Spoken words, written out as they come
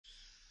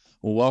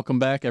Well, welcome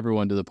back,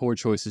 everyone, to the Poor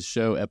Choices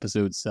Show,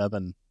 Episode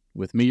 7,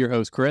 with me, your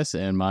host, Chris,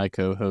 and my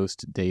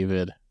co-host,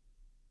 David.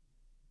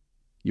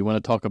 You want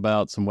to talk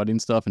about some wedding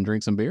stuff and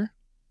drink some beer?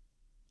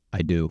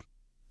 I do.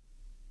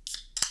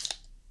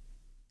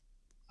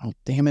 Oh,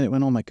 damn it, it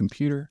went on my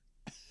computer.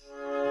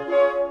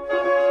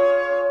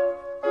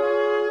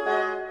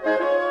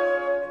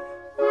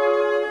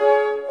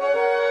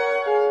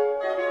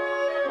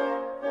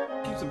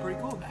 Keeps it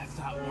pretty cool. That's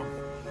not warm.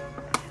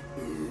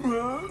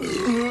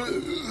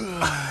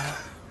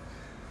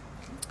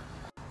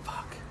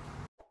 Fuck.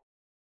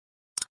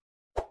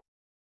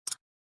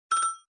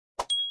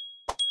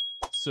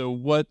 So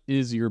what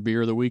is your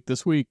beer of the week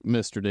this week,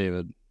 Mr.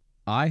 David?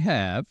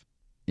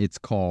 It's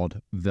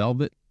called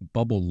Velvet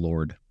Bubble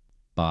Lord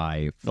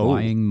by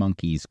Flying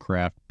Monkeys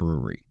Craft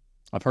Brewery.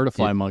 I've heard of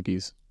Flying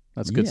Monkeys.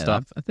 That's good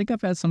stuff. I think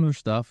I've had some of their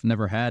stuff.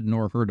 Never had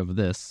nor heard of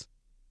this.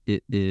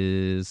 It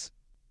is,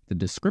 the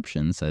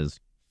description says,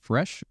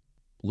 fresh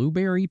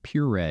blueberry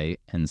puree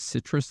and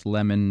citrus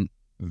lemon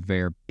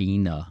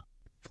verbena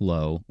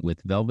flow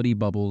with velvety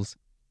bubbles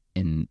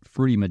and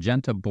fruity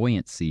magenta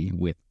buoyancy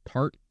with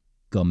tart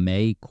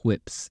gourmet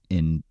quips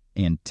in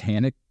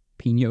Antanic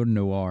Pinot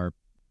Noir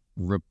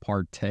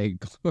repartee.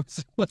 What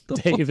the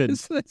fuck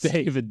is this?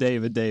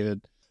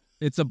 David.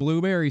 It's a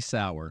blueberry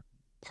sour.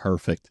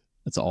 Perfect.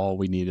 That's all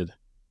we needed.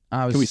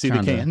 Can we see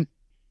the can?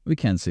 We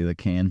can see the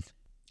can.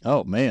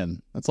 Oh,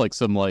 man. That's like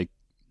some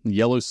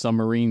yellow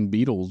submarine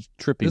beetle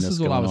trippiness. This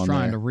is what I was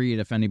trying there. to read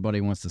if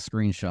anybody wants to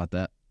screenshot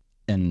that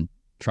and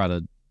try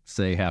to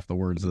say half the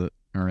words that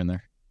are in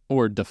there.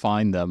 Or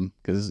define them,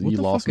 because you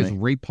lost me. What the fuck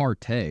is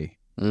repartee?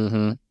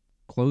 Mm-hmm.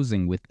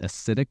 Closing with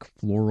acidic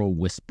floral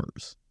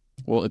whispers.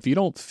 Well, if you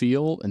don't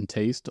feel and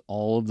taste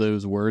all of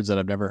those words that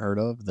I've never heard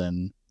of,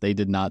 then they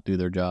did not do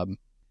their job.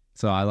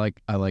 So I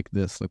like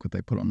this. Look what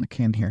they put on the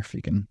can here. If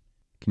you can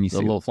you see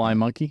the little flying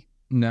monkey?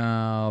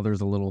 No,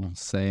 there's a little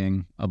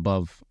saying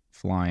above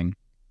flying.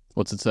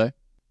 What's it say?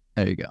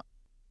 There you go.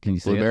 Can you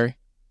see Blueberry? it?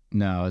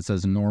 No, it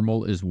says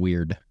normal is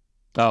weird.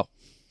 Oh.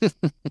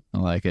 I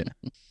like it.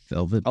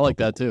 Velvet. I like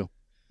that too.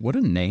 What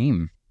a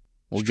name.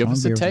 Well, give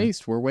us a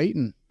taste. We're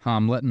waiting.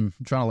 I'm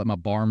trying to let my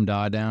barm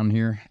die down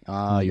here.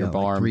 Your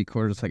barm. Like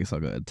 3/4. I guess I'll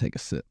go ahead and take a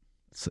sip.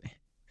 Let's see.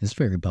 It's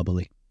very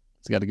bubbly.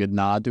 He's got a good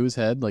nod to his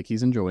head, like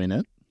he's enjoying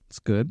it. It's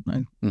good.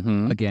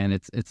 Again,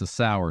 it's a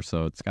sour,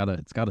 so it's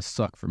gotta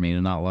suck for me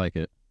to not like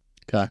it.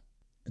 Okay.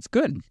 It's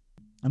good.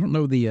 I don't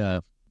know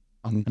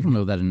I don't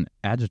know that an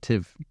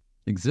adjective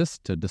exists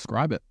to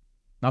describe it.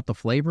 Not the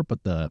flavor,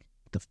 but the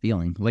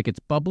feeling. Like, it's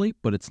bubbly,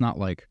 but it's not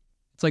like,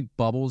 it's like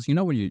bubbles. You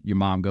know when your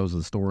mom goes to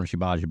the store and she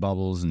buys you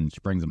bubbles and she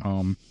brings them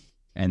home,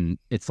 and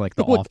it's like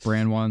the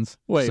off-brand ones.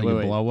 Wait.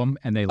 Blow them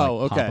and they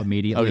pop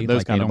immediately. Okay, those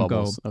like, kind they of don't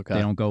bubbles. They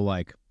don't go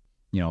like,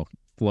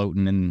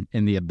 floating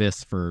in the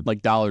abyss for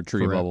like Dollar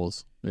Tree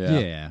bubbles.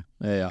 Yeah.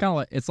 Kind of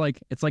like it's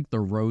like the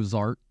Rose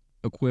Art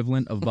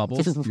equivalent of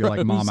bubbles. You're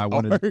like, Mom, I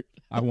wanted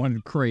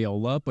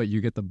Crayola, but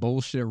you get the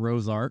bullshit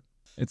Rose Art.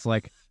 It's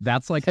like,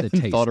 that's like the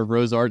taste. Thought of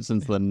Rose Art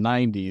since the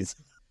 90s.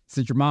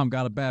 Since your mom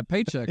got a bad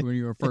paycheck when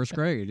you were first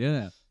grade,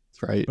 yeah.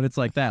 That's right. But it's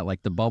like that,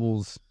 like the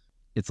bubbles.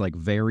 It's like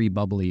very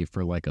bubbly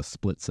for like a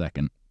split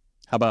second.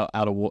 How about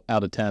out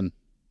of 10?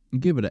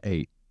 Give it an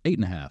 8,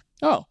 8.5.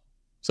 Oh,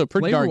 so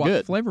pretty darn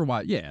good. Flavor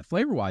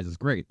wise is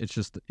great. It's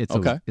just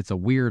it's a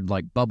weird,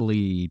 like,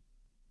 bubbly,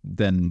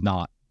 then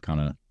not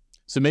kind of.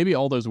 So maybe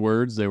all those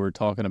words they were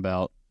talking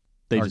about,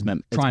 they just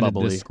meant it's trying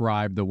bubbly. To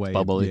describe the way.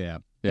 Bubbly. Yeah.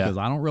 Because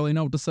I don't really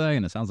know what to say,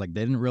 and it sounds like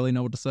they didn't really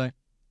know what to say.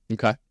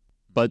 Okay,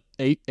 but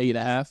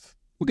 8.5.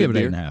 We'll give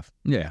it 8.5.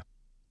 Yeah.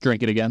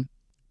 Drink it again.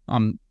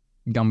 I'm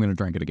gonna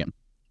drink it again.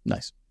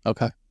 Nice.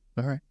 Okay.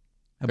 All right.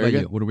 How about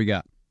you? What do we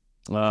got?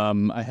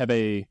 I have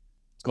it's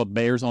called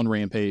Bears on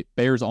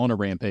a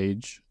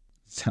Rampage.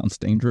 Sounds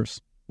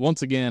dangerous.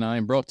 Once again, I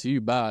am brought to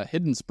you by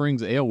Hidden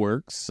Springs Ale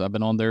Works. I've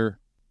been on their.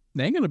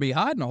 They ain't gonna be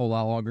hiding a whole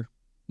lot longer.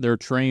 Their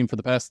train for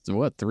the past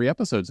 3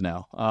 episodes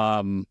now.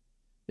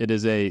 It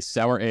is a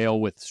sour ale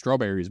with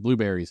strawberries,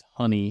 blueberries,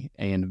 honey,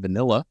 and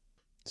vanilla.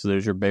 So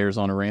there's your Bears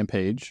on a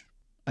Rampage.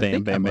 I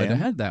might have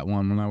had that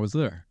one when I was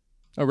there.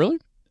 Oh, really?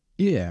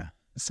 Yeah.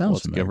 It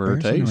sounds Let's give her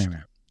a taste.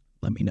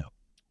 Let me know.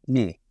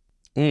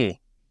 Mm.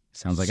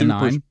 Sounds like a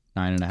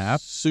 9.5.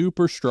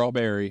 Super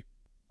strawberry.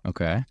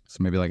 Okay.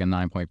 So maybe like a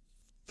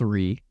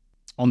 9.3.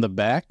 On the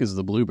back is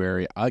the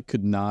blueberry. I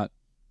could not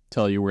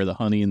tell you where the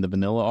honey and the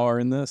vanilla are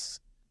in this.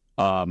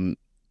 On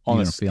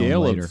a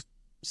scale of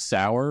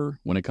sour,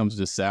 when it comes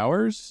to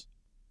sours,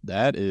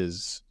 that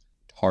is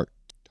tart.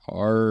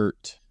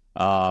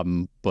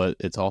 But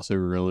it's also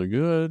really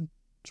good.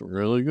 It's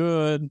really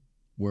good.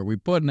 Where are we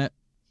putting it?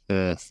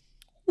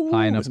 Ooh,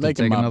 high enough to take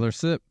another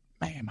sip.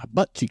 Man, my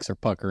butt cheeks are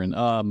puckering.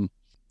 I'm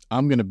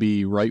gonna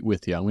be right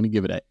with you. I'm gonna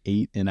give it an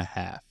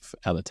 8.5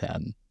 out of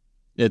 10.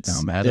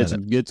 It's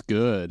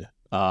good.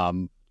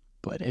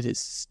 But it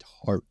is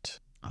tart.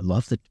 I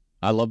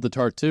love the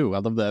tart too. I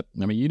love that.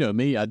 I mean, you know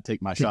me, I'd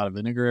take my shot of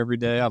vinegar every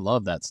day. I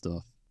love that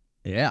stuff.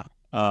 Yeah.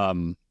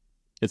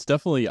 It's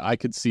definitely, I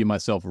could see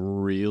myself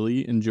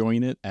really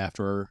enjoying it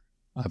after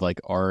I've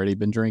already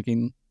been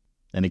drinking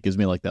and it gives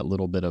me like that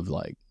little bit of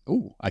like,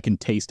 ooh, I can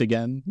taste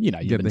again. You know,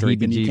 you've Get been the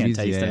drinking, you can't heebie-jeebies,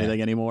 taste yeah.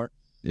 anything anymore.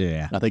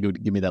 Yeah. I think it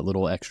would give me that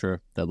little extra,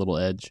 that little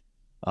edge.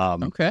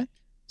 Okay.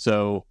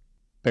 So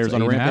Bears So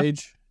on a 8.5?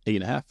 Rampage,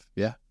 8.5.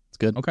 Yeah, it's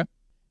good. Okay.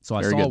 So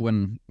I Very saw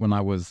good. when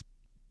I was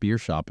beer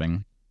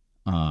shopping,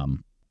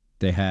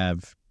 they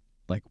have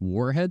like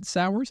Warhead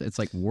sours. It's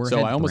like Warhead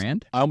So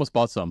brand. I almost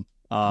bought some,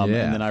 and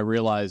Yeah. then I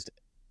realized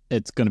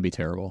it's going to be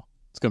terrible.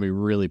 It's going to be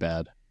really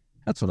bad.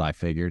 That's what I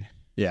figured.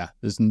 Yeah,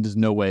 there's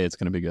no way it's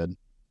going to be good.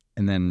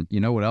 And then you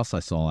know what else I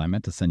saw? I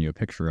meant to send you a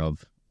picture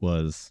of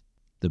was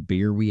the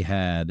beer we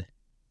had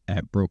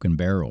at Broken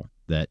Barrel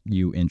that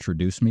you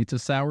introduced me to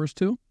sours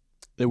to.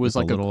 It was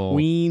With like a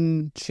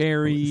queen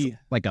cherry,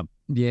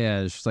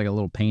 It's just like a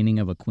little painting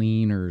of a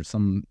queen or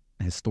some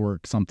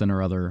historic something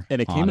or other.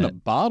 and it came in a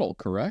bottle,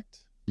 correct?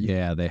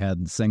 Yeah, they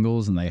had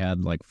singles and they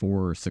had like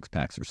 4 or 6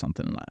 packs or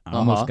something. And I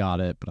almost got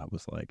it, but I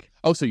was like,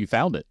 Oh, so you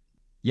found it?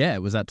 yeah,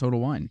 it was at Total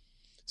Wine.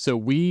 So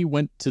we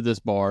went to this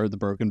bar, the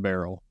Broken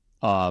Barrel,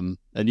 and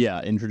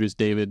yeah, introduced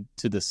David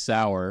to the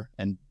sour,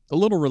 and a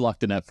little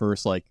reluctant at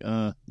first, like,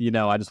 I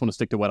just want to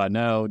stick to what I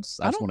know. I just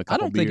want a couple I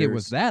don't think it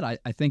was beers. that.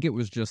 I think it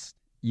was just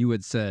you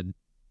had said,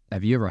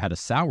 have you ever had a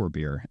sour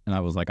beer? And I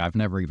was like, I've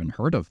never even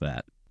heard of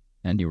that.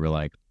 And you were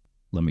like,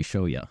 let me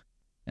show you.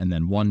 And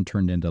then one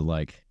turned into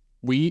like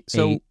 8,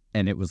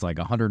 and it was like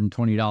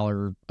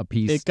 $120 a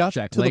piece. It got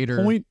check to later.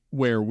 the point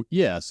where,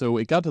 so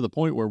it got to the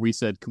point where we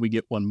said, can we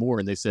get one more?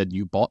 And they said,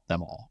 you bought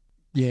them all.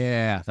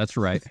 Yeah, that's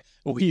right.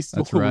 We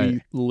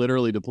right.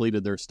 literally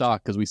depleted their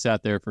stock because we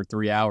sat there for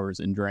 3 hours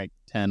and drank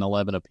 10,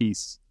 11 a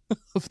piece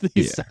of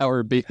these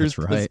sour beers. That's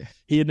right.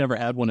 He had never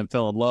had one and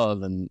fell in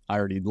love, and I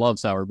already love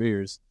sour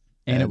beers.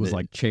 And it was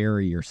like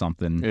cherry or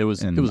something. It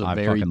was a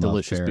very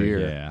delicious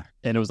beer. Yeah.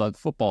 And it was on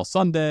football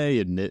Sunday,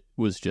 and it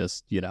was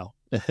just, it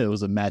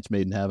was a match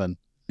made in heaven.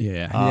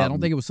 Yeah. I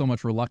don't think it was so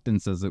much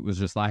reluctance as it was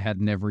just I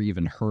had never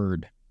even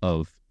heard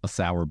of a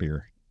sour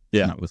beer.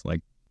 Yeah. And I was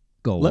like,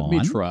 Let me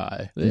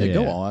try. Yeah.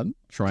 Go on.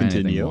 Try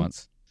Continue. anything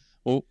once.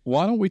 Well,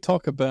 why don't we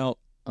talk about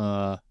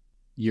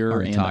your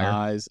Our and attire.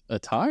 I's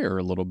attire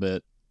a little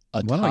bit?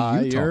 Why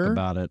don't you talk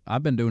about it?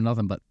 I've been doing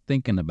nothing but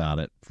thinking about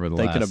it for the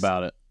Thinking last...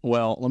 about it.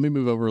 Well, let me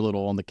move over a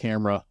little on the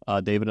camera.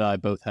 David and I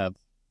both have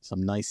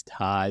some nice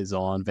ties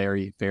on.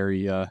 Very,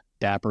 very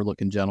dapper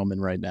looking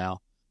gentleman right now.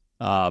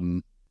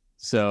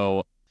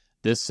 So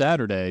this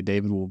Saturday,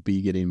 David will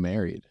be getting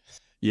married.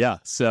 Yeah.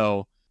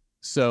 So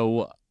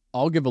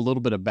I'll give a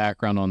little bit of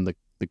background on the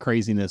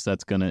craziness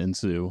that's going to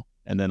ensue,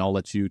 and then I'll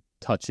let you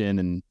touch in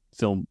and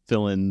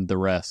fill in the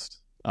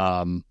rest.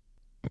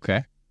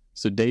 Okay.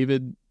 So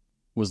David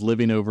was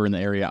living over in the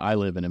area I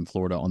live in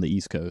Florida on the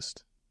East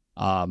Coast.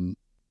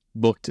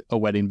 Booked a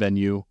wedding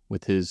venue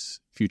with his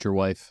future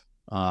wife.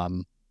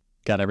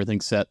 Got everything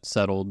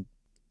settled,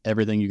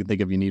 everything you can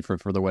think of you need for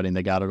the wedding.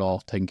 They got it all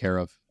taken care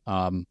of.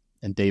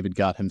 And David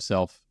got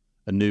himself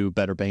a new,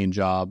 better paying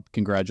job.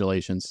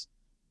 Congratulations.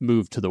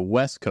 Moved to the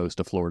West Coast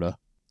of Florida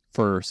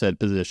for said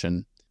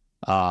position.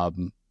 But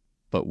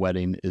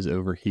wedding is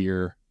over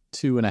here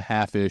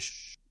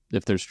 2.5-ish,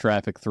 if there's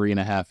traffic,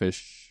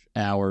 3.5-ish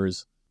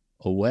hours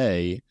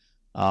away,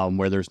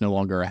 where there's no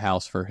longer a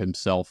house for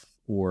himself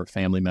or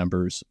family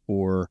members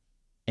or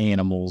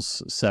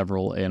animals,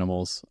 several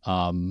animals,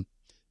 to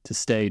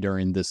stay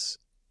during this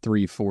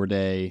 3-4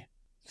 day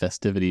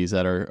festivities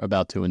that are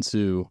about to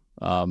ensue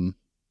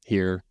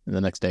here in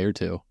the next day or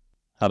two.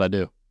 How'd I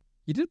do?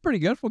 You did pretty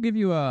good. We'll give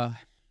you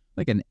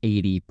like an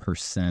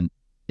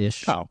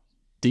 80%-ish. Oh,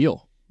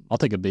 deal. I'll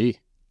take a B.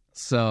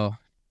 So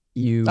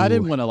I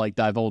didn't want to like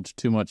divulge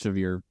too much of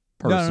your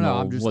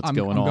personal what's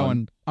going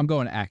on. I'm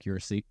going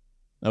accuracy.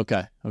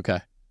 Okay.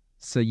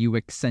 So you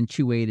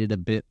accentuated a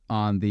bit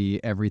on the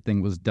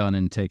everything was done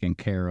and taken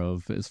care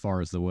of as far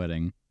as the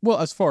wedding. Well,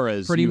 as far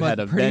as you had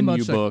a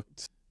venue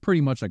booked. Pretty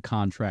much a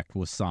contract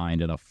was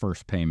signed and a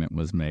first payment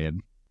was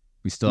made.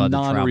 We still had to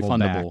travel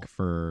back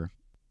for...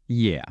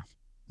 Yeah.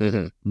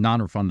 Mm-hmm.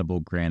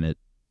 Non-refundable, granted,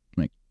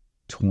 like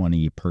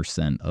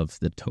 20% of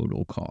the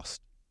total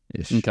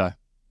cost-ish.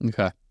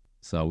 Okay.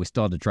 So we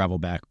still had to travel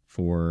back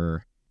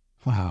for...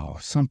 Wow,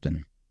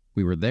 something.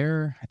 We were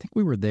there... I think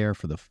we were there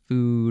for the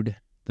food...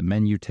 the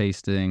menu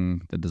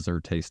tasting, the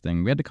dessert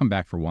tasting. We had to come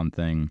back for one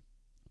thing,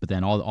 but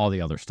then all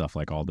the other stuff,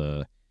 like all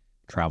the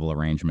travel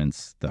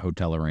arrangements, the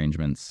hotel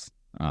arrangements,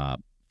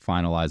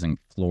 finalizing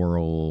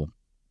floral,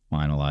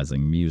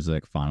 finalizing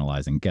music,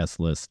 finalizing guest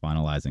lists,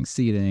 finalizing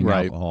seating,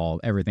 alcohol,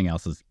 everything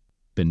else has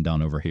been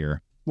done over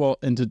here. Well,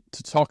 and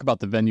to talk about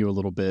the venue a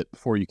little bit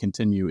before you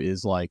continue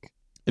is like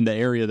in the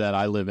area that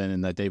I live in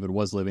and that David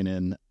was living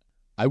in,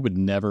 I would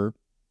never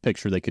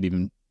picture they could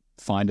even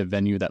find a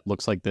venue that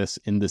looks like this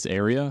in this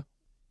area.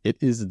 It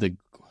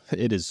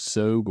is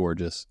so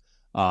gorgeous.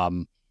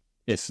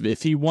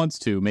 If he wants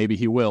to, maybe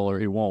he will or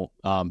he won't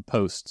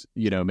post,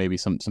 maybe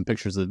some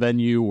pictures of the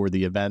venue or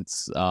the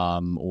events,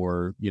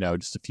 or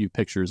just a few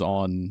pictures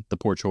on the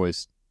Poor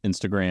Choice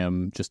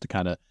Instagram, just to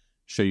kind of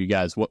show you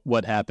guys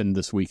what happened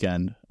this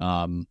weekend.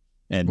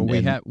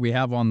 We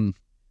have on,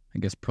 I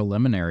guess,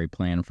 preliminary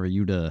plan for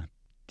you to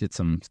get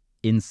some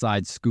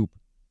inside scoop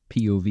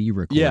POV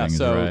recordings, Yeah,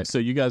 so right? so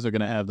you guys are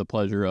gonna have the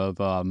pleasure of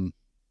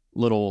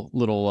little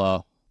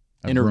A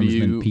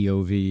interview groomsman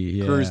POV,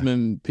 yeah.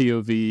 groomsman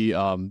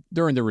POV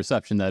during the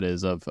reception, that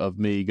is, of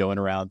me going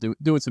around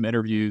doing some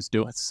interviews,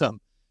 doing some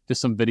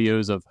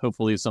videos of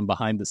hopefully some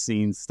behind the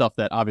scenes stuff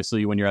that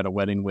obviously when you're at a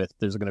wedding with,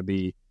 there's going to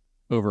be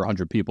over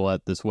 100 people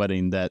at this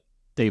wedding that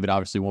David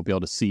obviously won't be able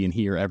to see and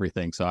hear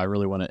everything. So I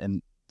really want to,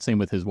 and same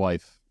with his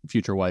wife,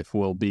 future wife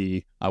will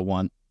be, I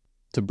want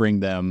to bring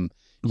them,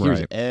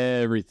 here's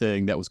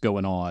everything that was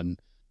going on,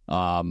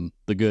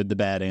 the good, the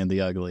bad, and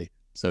the ugly,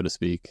 so to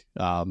speak.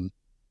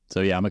 So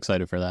yeah, I'm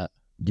excited for that.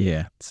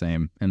 Yeah,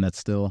 same. And that's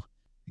still,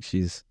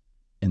 she's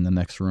in the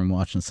next room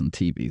watching some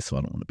TV, so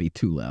I don't want to be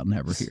too loud and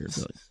have her hear.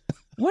 But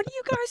what are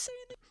you guys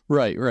saying?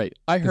 Right.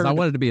 I heard. I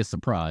wanted it to be a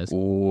surprise.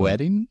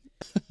 Wedding?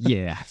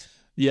 Yeah.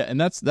 Yeah, and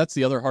that's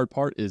the other hard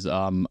part is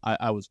I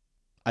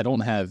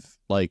don't have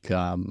like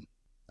any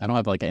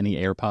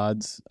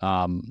AirPods.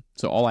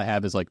 So all I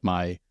have is like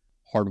my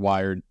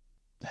hardwired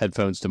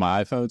headphones to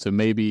my iPhone. So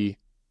maybe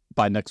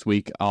by next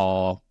week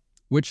I'll.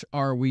 Which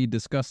are we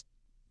discussed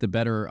the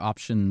better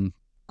option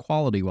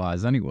quality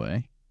wise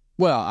anyway?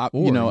 Well,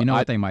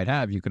 what they might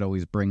have. You could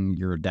always bring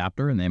your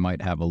adapter, and they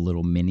might have a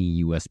little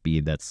mini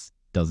USB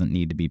doesn't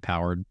need to be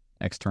powered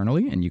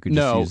externally, and you could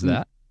just use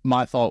that.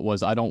 My thought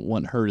was I don't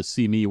want her to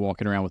see me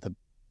walking around with a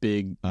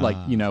big,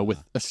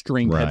 with a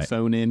stringed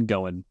headphone in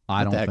going,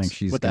 I don't think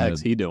she's what the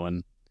heck's he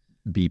doing?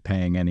 Be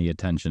paying any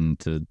attention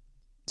to.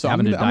 So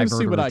I'm gonna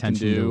see what I can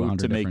do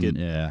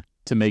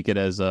to make it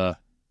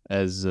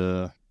as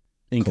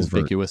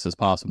inconspicuous as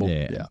possible.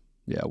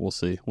 Yeah, we'll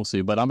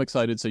see. But I'm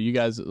excited. So you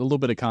guys, a little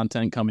bit of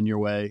content coming your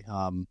way.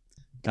 Kind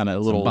of a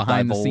little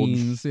behind the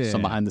scenes,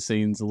 some behind the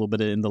scenes, a little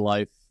bit in the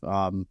life.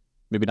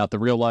 Maybe not the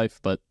real life,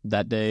 but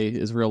that day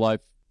is real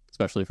life,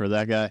 especially for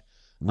that guy.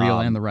 Real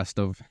and the rest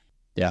of.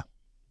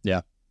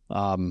 Yeah.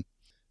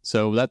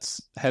 So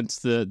that's hence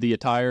the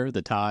attire,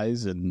 the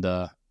ties, and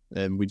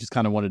we just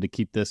kind of wanted to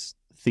keep this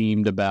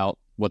themed about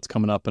what's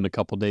coming up in a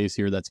couple days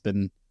here. That's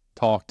been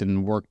talked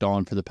and worked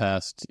on for the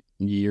past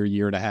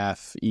year and a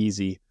half,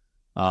 easy.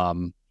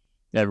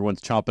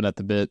 Everyone's chomping at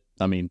the bit.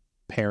 I mean,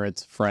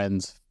 parents,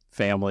 friends,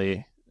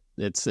 family.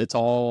 It's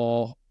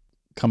all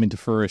coming to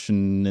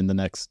fruition in the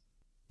next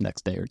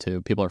day or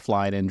two. People are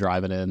flying in,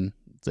 driving in.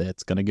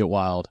 It's gonna get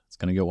wild.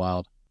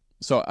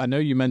 So I know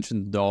you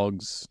mentioned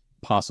dogs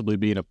possibly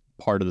being a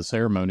part of the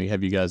ceremony.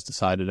 Have you guys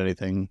decided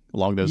anything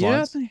along those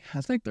lines? Yeah,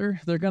 I think they're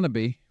gonna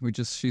be.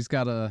 She's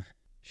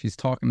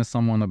talking to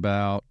someone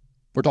about.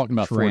 We're talking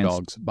about 4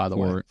 dogs, by the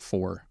way.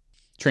 4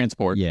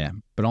 transport. Yeah,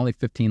 but only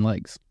 15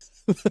 legs.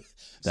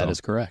 That is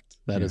correct.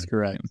 That is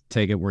correct.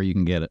 Take it where you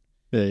can get it.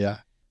 Yeah.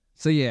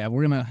 So yeah,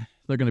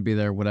 they're gonna be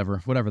there, whatever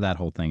that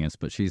whole thing is.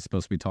 But she's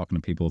supposed to be talking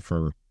to people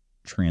for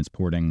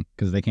transporting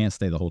because they can't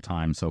stay the whole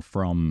time. So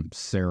from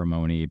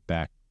ceremony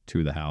back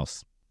to the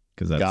house,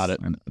 because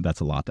that's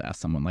a lot to ask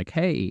someone. Like,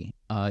 hey,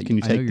 can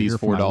you take these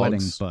 4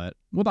 dogs? Wedding,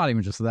 but not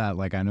even just that.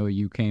 Like, I know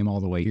you came all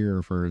the way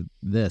here for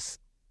this,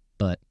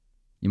 but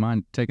you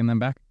mind taking them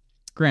back?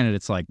 Granted,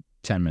 it's like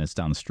 10 minutes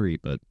down the street,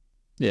 but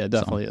yeah, it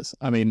definitely is.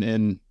 I mean,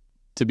 and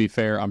to be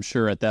fair, I'm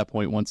sure at that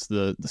point, once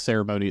the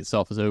ceremony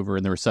itself is over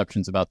and the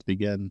reception's about to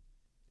begin.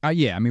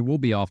 Yeah, I mean, we'll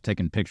be off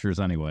taking pictures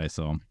anyway,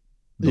 so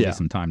there'll be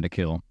some time to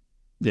kill.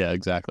 Yeah,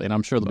 exactly. And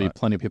I'm sure there'll be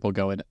plenty of people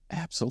going,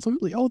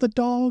 absolutely. Oh, the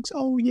dogs.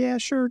 Oh, yeah,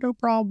 sure. No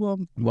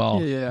problem.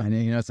 Well, yeah. I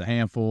mean, it's a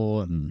handful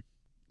and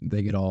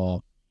they get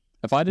all.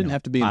 If I didn't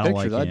have to be in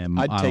pictures,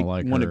 I'd take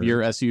one of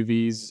your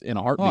SUVs in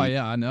a heartbeat. Oh,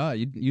 yeah, I know.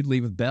 You'd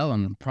leave with Belle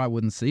and probably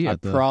wouldn't see it. I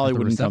probably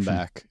wouldn't come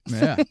back.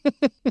 Yeah.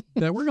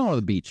 We're going to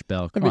the beach,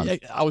 Belle. Come on.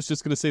 I was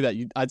just going to say that.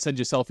 I'd send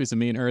you selfies of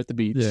me and her at the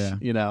beach,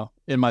 in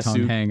my tongue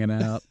suit. hanging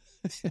out.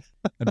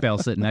 A Belle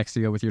sitting next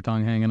to you with your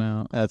tongue hanging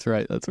out. That's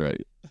right.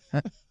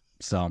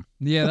 So,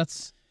 yeah,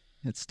 it's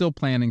still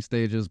planning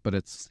stages, but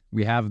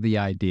we have the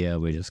idea.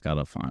 We just got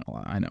to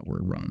finalize. I know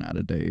we're running out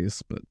of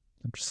days, but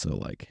I'm just so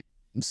like.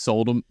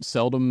 Seldom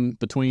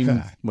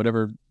between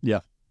whatever. Yeah.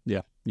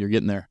 You're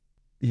getting there.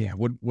 Yeah.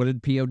 What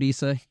did POD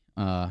say?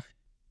 Oh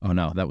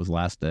no, that was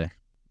last day.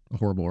 A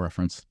horrible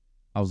reference.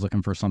 I was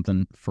looking for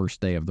something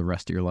first day of the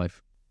rest of your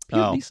life.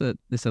 POD said,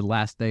 they said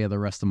last day of the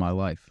rest of my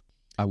life.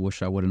 I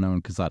wish I would have known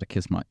because I'd have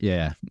kissed my,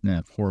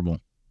 horrible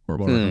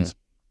reference.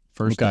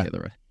 First day of the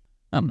rest.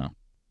 I don't know.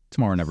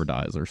 Tomorrow never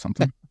dies or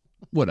something.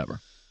 Whatever.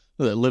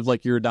 Live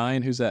like you're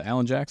dying. Who's that?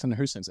 Alan Jackson?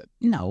 Who sings it?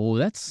 No,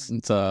 it's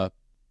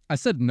I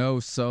said no,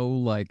 so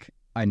like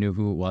I knew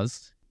who it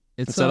was.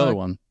 It's that other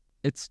one.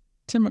 It's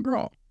Tim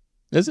McGraw.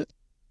 Is it?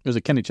 Or is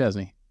it Kenny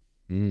Chesney?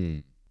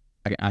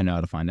 I know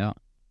how to find out.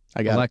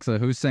 I got Alexa,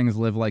 who sings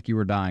 "Live Like You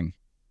Were Dying"?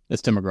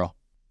 It's Tim McGraw.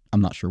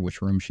 I'm not sure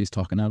which room she's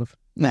talking out of.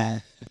 Nah.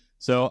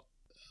 So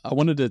I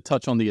wanted to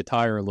touch on the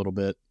attire a little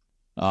bit,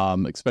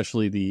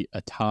 especially the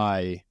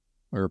attire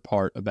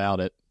part about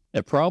it.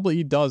 It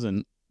probably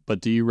doesn't,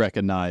 but do you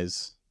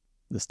recognize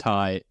this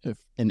tie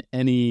in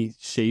any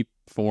shape,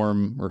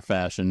 form, or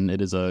fashion?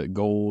 It is a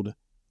gold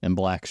and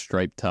black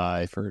striped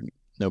tie for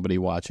nobody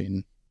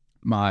watching.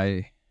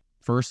 My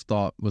first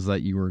thought was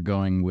that you were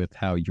going with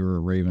how you're a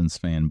Ravens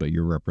fan, but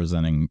you're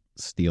representing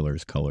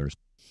Steelers colors.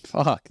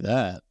 Fuck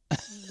that.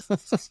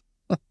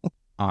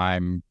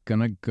 I'm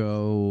gonna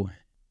go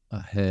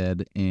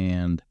ahead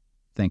and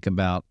think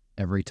about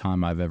every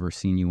time I've ever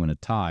seen you in a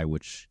tie,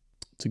 which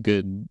it's a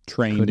good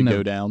train to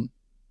go down.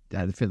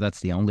 I feel that's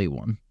the only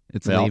one.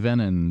 It's leaving,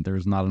 and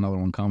there's not another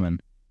one coming.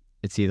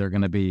 It's either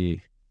going to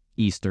be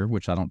Easter,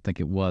 which I don't think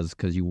it was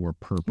because you wore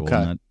purple.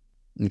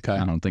 Okay.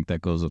 I don't think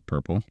that goes with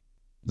purple.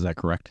 Is that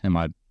correct? Am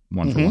I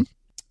one for one?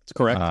 It's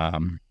correct. I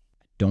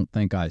don't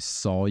think I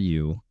saw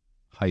you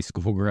high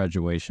school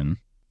graduation.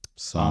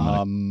 So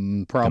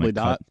I'm probably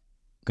not.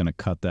 Going to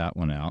cut that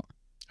one out.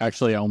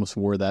 Actually, I almost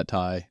wore that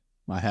tie.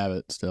 I have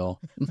it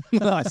still.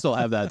 I still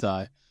have that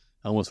tie.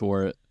 I almost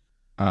wore it.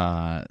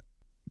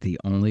 The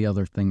only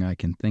other thing I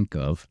can think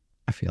of,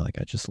 I feel like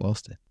I just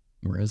lost it.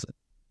 Where is it?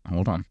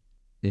 Hold on.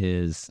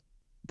 Is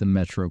the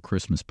Metro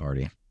Christmas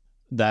party.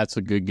 That's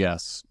a good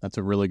guess. That's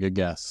a really good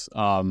guess.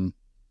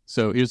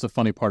 So here's the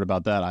funny part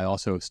about that. I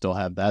also still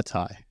have that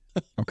tie.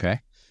 Okay.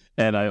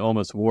 And I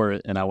almost wore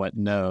it, and I went,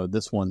 no,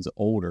 this one's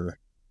older.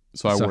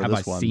 So I wore this one.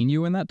 Have I seen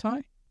you in that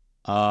tie?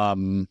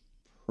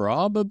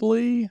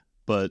 Probably,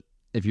 but...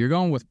 If you're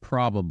going with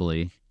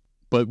probably...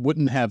 But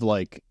wouldn't have,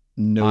 like,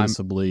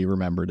 noticeably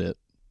remembered it.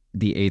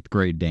 The 8th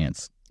grade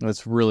dance.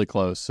 That's really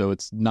close. So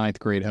it's 9th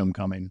grade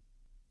homecoming.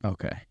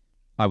 Okay.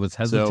 I was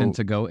hesitant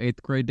to go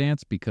 8th grade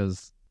dance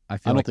because I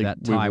feel like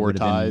that tie would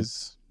have been...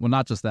 Well,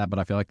 not just that, but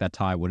I feel like that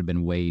tie would have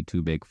been way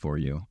too big for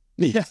you.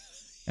 Yeah.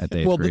 At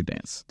the 8th grade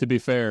dance. To be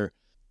fair,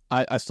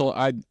 I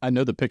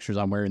know the pictures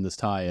I'm wearing this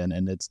tie in,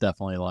 and it's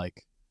definitely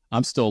like,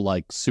 I'm still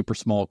like super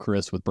small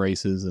Chris with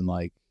braces and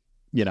like,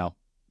 you know,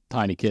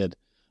 tiny kid.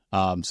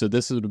 So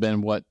this would have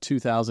been what,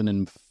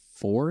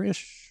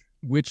 2004-ish?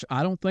 Which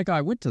I don't think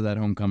I went to that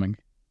homecoming.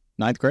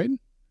 9th grade?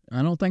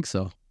 I don't think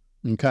so.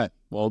 Okay.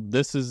 Well,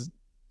 this is,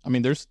 I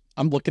mean,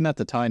 I'm looking at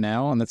the tie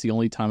now, and that's the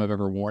only time I've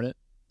ever worn it.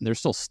 There's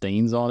still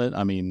stains on it.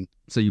 I mean.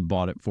 So you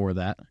bought it for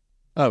that?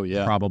 Oh,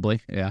 yeah.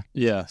 Probably, yeah.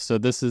 Yeah. So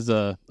this is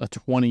a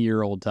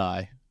 20-year-old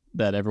tie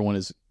that everyone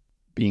is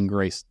being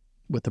graced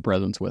with the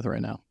presents with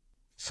right now.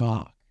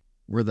 Fuck.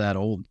 We're that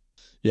old.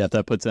 Yeah, if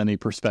that puts any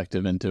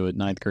perspective into it.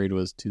 9th grade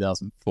was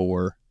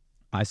 2004.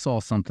 I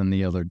saw something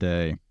the other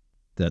day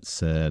that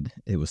said,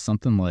 it was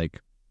something like,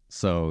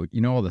 so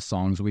you know all the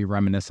songs we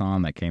reminisce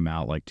on that came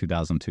out like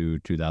 2002,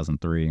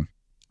 2003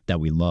 that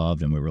we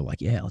loved, and we were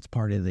like, yeah, let's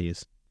party to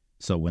these.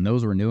 So when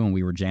those were new and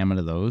we were jamming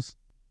to those,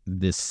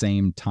 this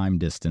same time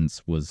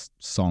distance was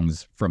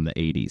songs from the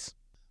 80s.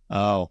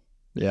 Oh,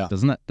 yeah.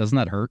 Doesn't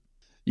that hurt?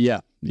 Yeah.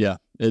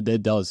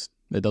 It does.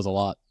 It does a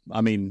lot.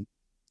 I mean,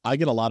 I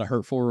get a lot of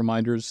hurtful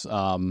reminders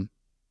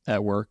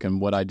at work,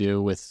 and what I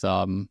do with I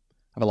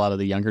have a lot of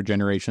the younger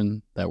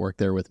generation that work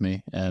there with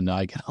me, and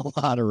I get a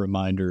lot of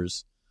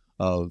reminders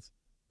of,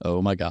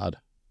 oh my God,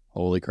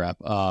 holy crap.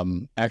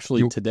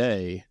 Actually,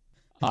 today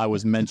I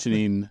was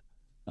mentioning,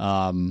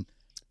 do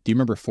you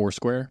remember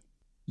Foursquare?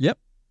 Yep.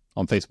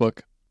 On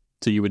Facebook?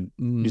 So you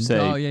say,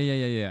 oh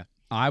yeah.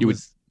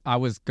 I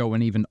was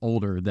going even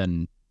older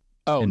than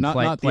not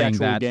the playing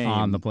actual that game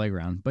on the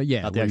playground, but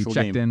yeah, not the where you actual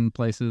checked game. in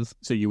places.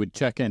 So you would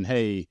check in,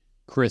 hey,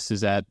 Chris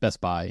is at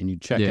Best Buy, and you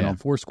check in on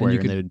Foursquare,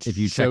 and if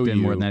you checked in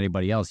more than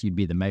anybody else, you'd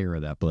be the mayor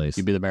of that place.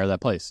 You'd be the mayor of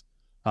that place.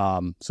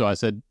 So I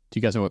said, do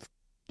you guys know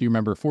do you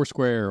remember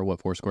Foursquare or what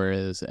Foursquare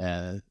is?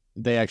 And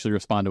they actually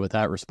responded with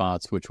that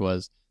response, which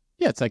was,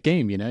 yeah, it's that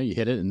game, you know, you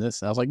hit it in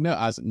this. I was like, no,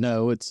 I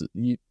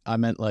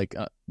meant like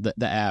the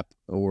app,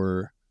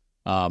 or,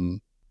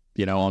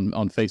 you know,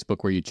 on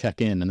Facebook where you check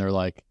in, and they're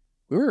like,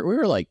 we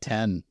were like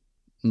 10,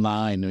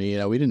 9, you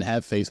know, we didn't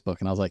have Facebook.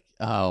 And I was like,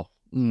 oh,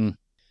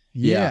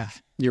 yeah,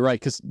 you're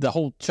right. Cause the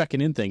whole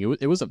checking in thing,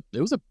 it was a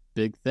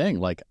big thing.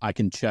 Like, I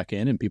can check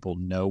in and people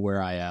know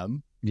where I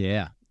am.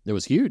 Yeah. It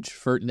was huge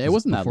it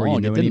wasn't that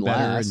long. It didn't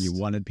last. And you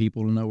wanted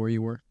people to know where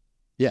you were.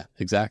 Yeah,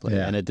 exactly.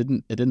 Yeah. And it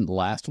didn't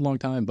last a long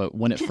time, but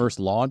when it first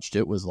launched,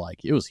 it was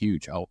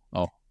huge. Oh,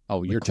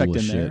 you're checked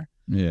in there.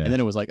 Yeah. And then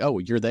it was like, oh,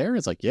 you're there?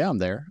 It's like, yeah, I'm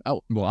there.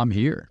 Oh, well, I'm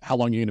here. How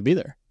long are you going to be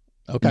there?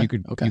 Okay.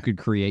 You could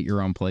create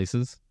your own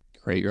places.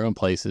 Create your own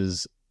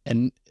places.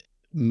 And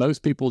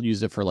most people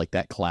use it for like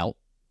that clout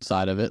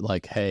side of it.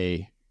 Like,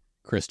 hey,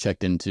 Chris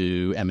checked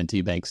into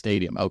M&T Bank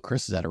Stadium. Oh,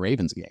 Chris is at a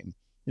Ravens game.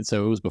 And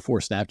so it was before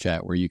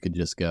Snapchat where you could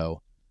just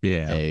go,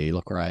 yeah, hey,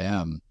 look where I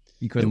am.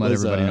 You couldn't let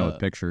everybody know with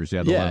pictures. You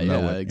had to let them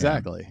know it.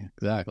 Exactly.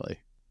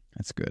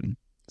 That's good.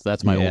 So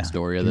that's my old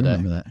story of the day.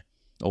 That.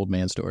 Old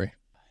man story.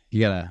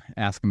 You got to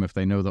ask them if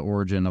they know the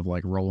origin of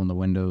like rolling the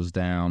windows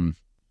down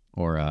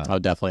or... oh,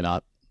 definitely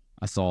not.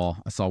 I saw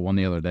one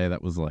the other day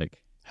that was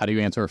like... How do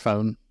you answer a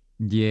phone?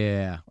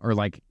 Yeah. Or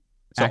like...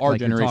 So our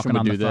generation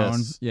would do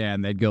this. Yeah,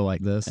 and they'd go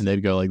like this.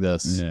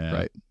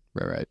 Yeah.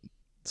 Right.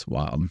 It's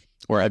wild.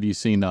 Or have you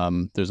seen,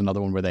 there's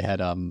another one where they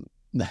had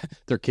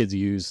their kids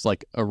use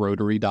like a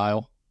rotary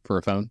dial for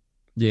a phone.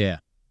 Yeah.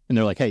 And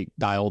they're like, hey,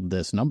 dial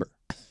this number.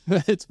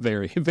 It's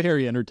very,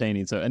 very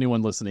entertaining. So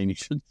anyone listening, you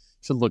should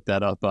look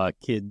that up.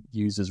 Kid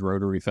uses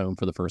rotary phone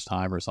for the first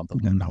time or something.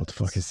 I don't know what the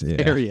fuck is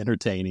it. Very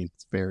entertaining.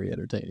 It's very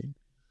entertaining.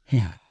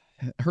 Yeah.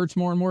 It hurts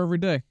more and more every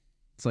day.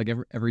 It's like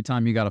every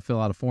time you got to fill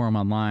out a form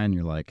online,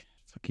 you're like,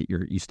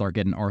 you start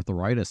getting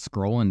arthritis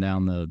scrolling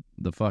down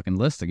the fucking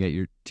list to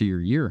get to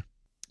your year.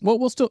 Well,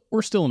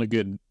 we're still in a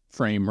good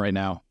frame right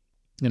now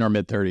in our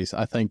mid-30s.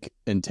 I think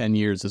in 10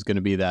 years is going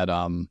to be that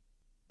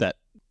that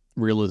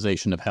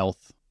realization of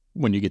health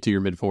when you get to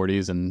your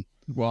mid-40s. And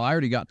well, I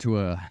already got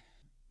to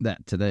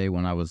that today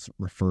when I was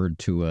referred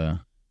to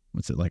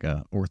like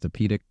a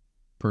orthopedic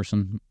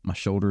person. My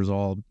shoulder's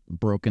all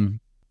broken.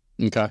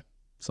 Okay.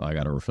 So I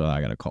got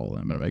to call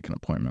them and make an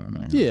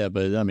appointment. Yeah,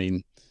 but I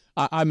mean,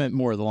 I meant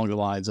more along the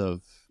lines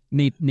of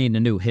needing a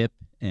new hip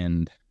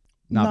and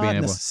not being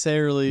able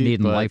necessarily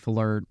needing Life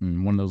Alert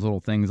and one of those little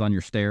things on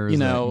your stairs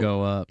that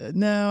go up.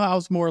 No, I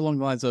was more along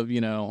the lines of,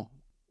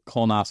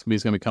 colonoscopy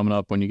is going to be coming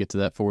up when you get to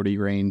that 40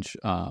 range.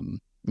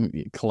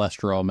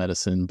 Cholesterol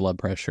medicine, blood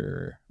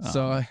pressure.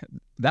 So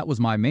that was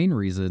my main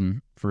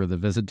reason for the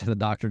visit to the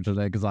doctor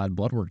today, because I had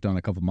blood work done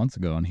a couple months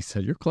ago, and he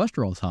said your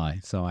cholesterol's high.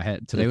 So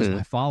today was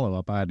my follow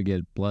up. I had to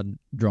get blood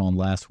drawn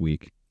last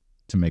week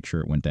to make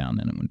sure it went down,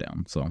 and it went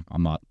down. So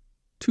I'm not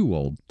too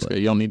old. So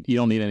you don't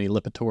need any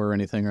Lipitor or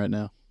anything right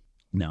now.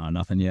 No,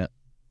 nothing yet.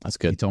 That's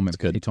good. He told me That's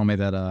good. He told me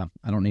that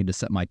I don't need to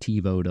set my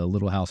TiVo to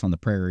Little House on the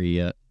Prairie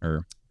yet,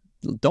 or.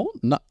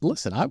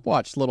 Listen, I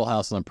watched Little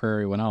House on the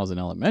Prairie when I was in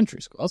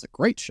elementary school. That was a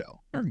great show.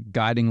 Or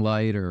Guiding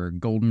Light or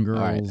Golden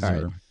Girls. All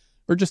right.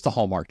 Or just the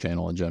Hallmark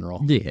Channel in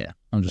general. Yeah.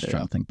 I'm just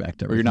trying to think back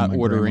to everything. Or you're not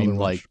ordering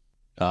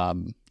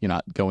you're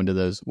not going to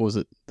those, what was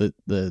it?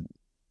 The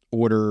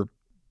order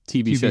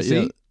TV show.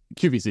 QVC?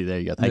 QVC, there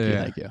you go.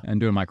 Thank you. And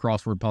doing my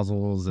crossword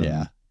puzzles.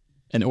 And,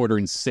 and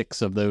ordering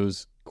 6 of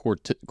those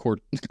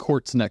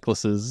quartz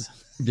necklaces.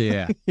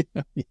 Yeah.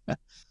 Yeah.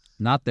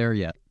 Not there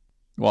yet.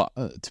 Well,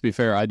 to be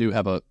fair, I do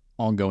have a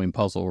ongoing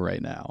puzzle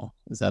right now.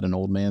 Is that an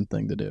old man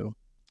thing to do?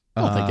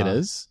 I don't think it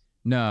is.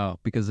 No,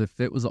 because if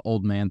it was an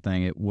old man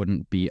thing, it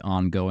wouldn't be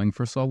ongoing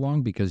for so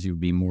long because you'd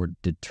be more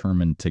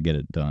determined to get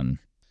it done.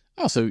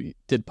 I also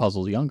did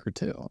puzzles younger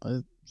too.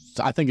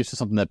 I think it's just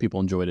something that people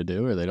enjoy to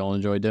do, or they don't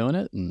enjoy doing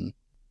it. And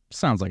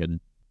sounds like a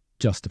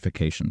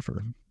justification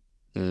for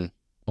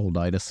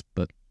olditis,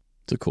 but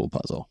it's a cool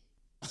puzzle.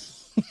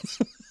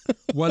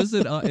 What is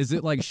it? Is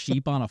it like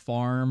sheep on a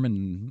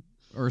farm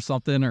or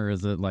something, or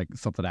is it like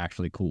something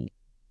actually cool?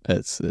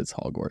 It's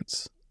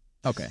Hogwarts.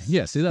 Okay,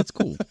 yeah. See, that's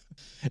cool.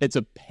 It's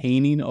a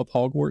painting of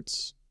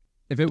Hogwarts.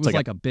 If it was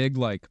like a big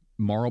like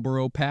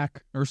Marlboro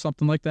pack or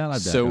something like that,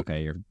 I'd be like,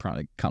 okay, you're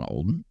probably kind of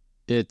old.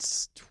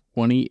 It's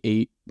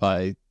 28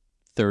 by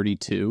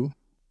 32,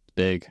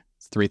 big.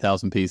 It's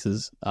 3,000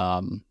 pieces,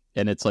 and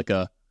it's like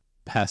a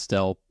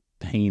pastel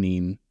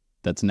painting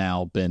that's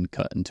now been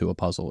cut into a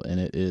puzzle, and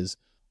it is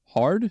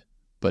hard,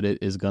 but it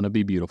is gonna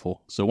be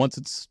beautiful. So once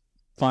it's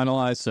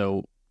finalized,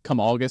 so come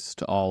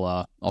August,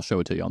 I'll show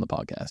it to you on the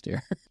podcast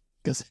here,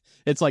 because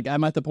it's like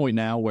I'm at the point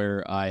now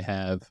where I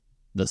have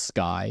the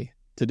sky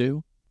to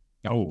do.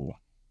 Oh,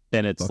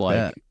 and it's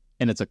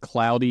and it's a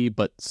cloudy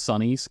but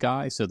sunny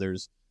sky, so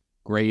there's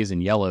grays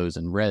and yellows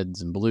and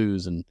reds and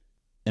blues, and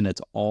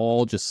it's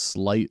all just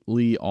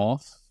slightly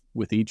off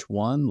with each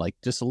one, like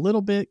just a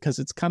little bit, because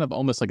it's kind of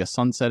almost like a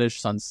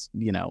sunsetish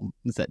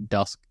it's that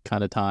dusk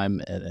kind of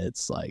time, and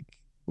it's like,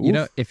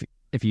 oof.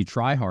 If you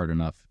try hard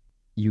enough,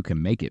 you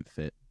can make it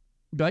fit.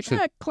 Be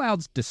like,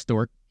 clouds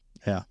distort.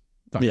 Yeah.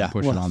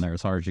 Push it on there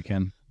as hard as you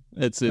can.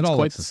 It's all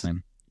quite the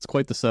same. It's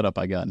quite the setup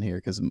I got in here,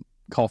 because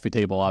coffee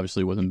table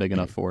obviously wasn't big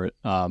enough for it.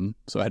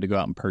 So I had to go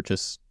out and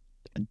purchase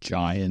a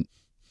giant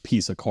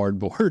piece of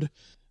cardboard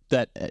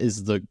that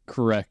is the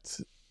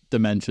correct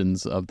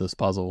dimensions of this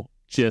puzzle,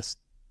 just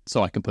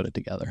so I can put it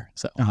together.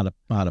 So how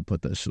to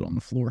put that shit on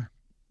the floor,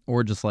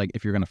 or just like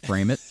if you're gonna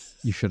frame it,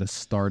 you should have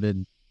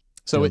started.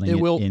 So it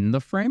will in the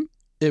frame.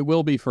 It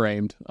will be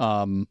framed,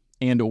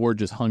 and or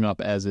just hung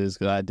up as is.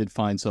 Because I did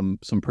find some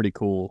pretty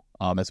cool,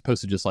 as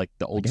opposed to just like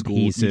the old school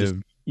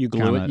adhesive. You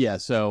glue it, yeah.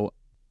 So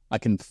I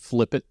can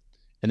flip it,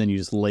 and then you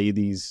just lay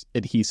these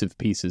adhesive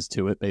pieces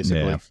to it,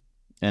 basically. Yeah.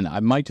 And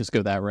I might just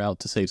go that route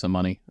to save some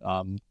money.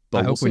 But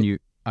I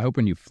hope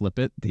when you flip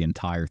it, the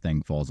entire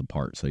thing falls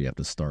apart, so you have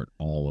to start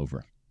all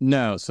over.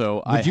 No,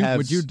 so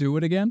would you do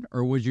it again,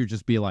 or would you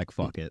just be like,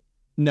 fuck it?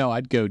 No,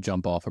 I'd go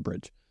jump off a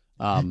bridge.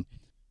 I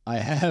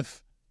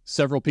have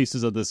several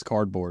pieces of this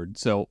cardboard,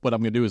 so what I'm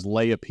going to do is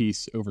lay a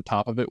piece over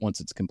top of it once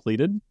it's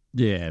completed.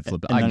 Yeah,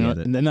 flip it. I get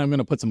it. And then I'm going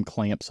to put some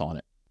clamps on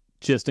it,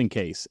 just in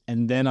case.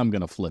 And then I'm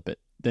going to flip it,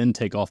 then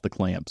take off the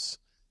clamps,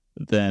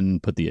 then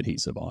put the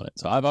adhesive on it.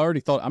 So I've already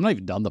thought, I'm not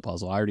even done the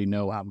puzzle. I already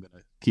know how I'm going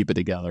to keep it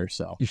together.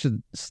 So you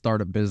should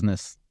start a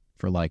business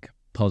for like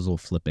puzzle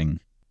flipping,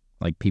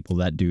 like people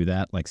that do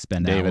that, like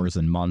spend hours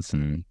and months.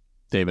 And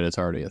David, it's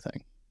already a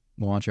thing.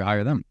 Well, why don't you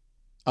hire them?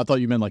 I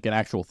thought you meant like an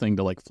actual thing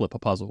to like flip a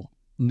puzzle.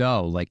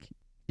 No, like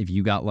if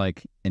you got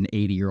like an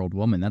 80-year-old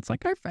woman that's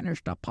like, I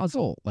finished a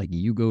puzzle, like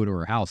you go to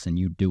her house and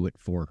you do it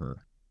for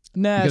her.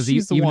 Nah, because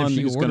she's the one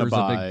who's going to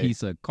buy a big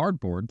piece of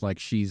cardboard, like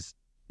she's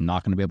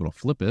not going to be able to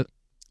flip it.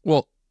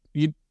 Well,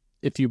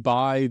 if you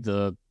buy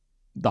the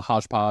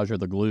hodgepodge or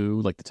the glue,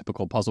 like the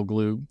typical puzzle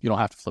glue, you don't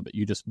have to flip it.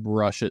 You just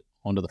brush it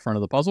onto the front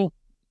of the puzzle,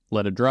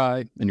 let it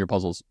dry, and your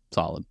puzzle's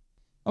solid.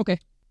 Okay.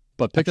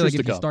 But I feel pictures like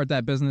if to you come. start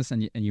that business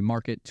and you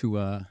market to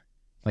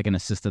like an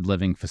assisted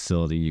living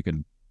facility, you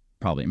could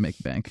probably make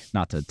bank.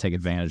 Not to take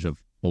advantage of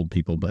old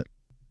people, but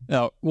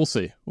No, we'll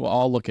see. Well,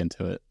 I'll look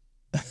into it.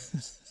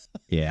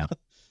 yeah.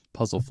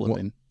 Puzzle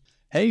flipping.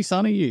 Hey,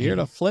 Sonny, you here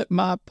to flip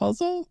my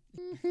puzzle?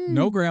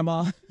 No,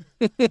 Grandma.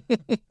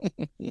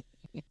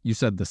 You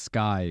said the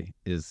sky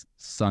is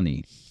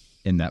sunny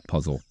in that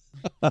puzzle.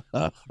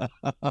 I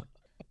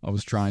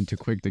was trying too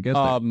quick to get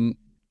there.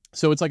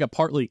 So it's like a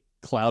partly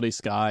cloudy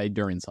sky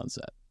during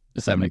sunset.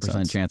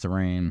 70% chance of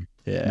rain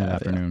in the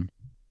afternoon.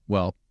 Yeah.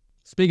 Well,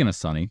 speaking of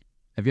Sunny,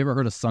 have you ever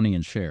heard of Sonny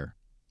and Cher?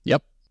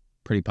 Yep.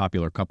 Pretty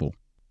popular couple.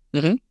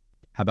 Mm-hmm.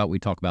 How about we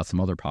talk about some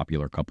other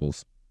popular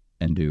couples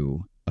and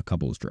do a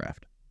couples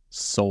draft?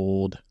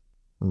 Sold.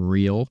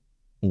 Real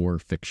or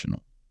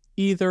fictional?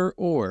 Either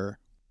or.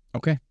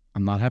 Okay.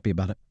 I'm not happy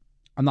about it.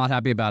 I'm not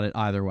happy about it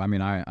either. I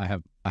mean, I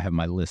have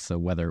my list, so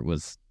whether it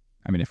was,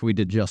 I mean, if we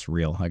did just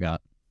real, I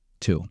got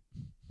 2.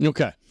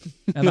 Okay.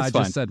 And I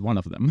fine. just said one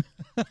of them.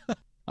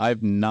 I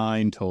have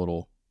 9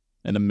 total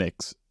and a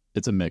mix.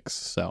 It's a mix,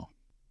 so.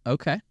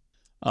 Okay.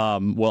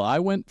 Well, I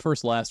went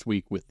first last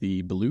week with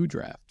the blue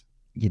draft.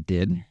 You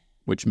did?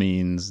 Which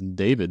means,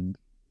 David,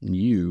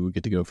 you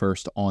get to go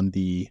first on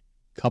the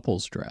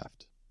couples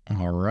draft.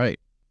 All right.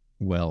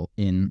 Well,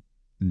 in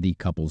the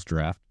couples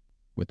draft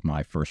with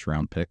my first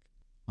round pick,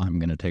 I'm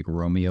going to take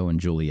Romeo and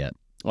Juliet.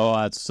 Oh,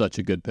 that's such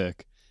a good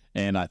pick.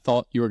 And I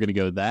thought you were going to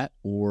go that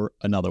or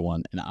another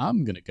one. And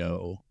I'm going to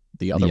go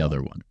the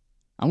other one.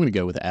 I'm going to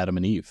go with Adam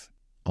and Eve.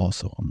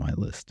 Also on my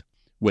list.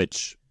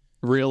 Which,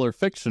 real or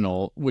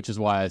fictional, which is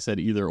why I said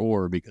either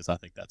or, because I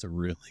think that's a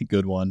really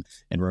good one.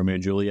 And Romeo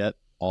and Juliet,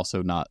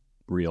 also not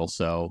real.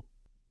 So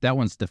that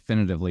one's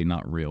definitively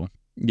not real.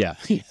 Yeah.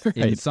 Right.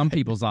 In some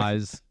people's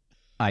eyes,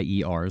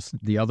 i.e. ours,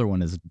 the other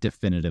one is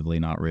definitively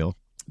not real.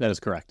 That is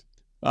correct.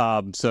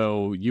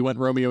 So you went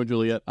Romeo and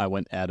Juliet. I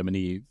went Adam and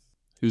Eve.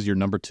 Who's your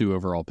number 2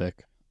 overall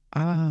pick?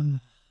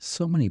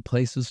 So many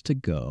places to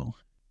go.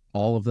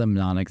 All of them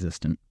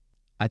non-existent.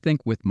 I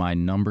think with my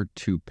number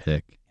 2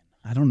 pick,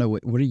 I don't know,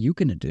 what are you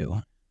going to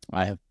do?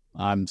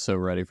 I'm so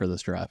ready for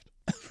this draft.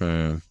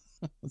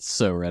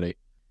 So ready.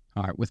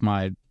 All right, with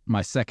my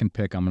second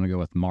pick, I'm going to go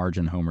with Marge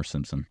and Homer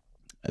Simpson.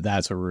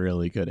 That's a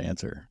really good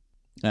answer.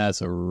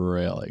 That's a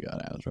really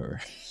good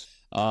answer.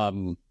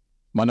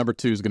 My number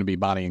 2 is going to be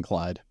Bonnie and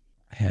Clyde.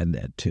 I had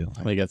that too.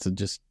 I think that's a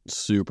just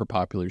super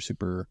popular,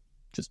 super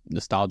just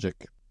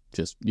nostalgic.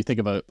 Just, you think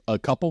of a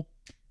couple,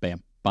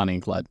 bam, Bonnie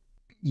and Clyde.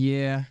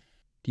 Yeah.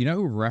 Do you know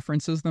who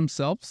references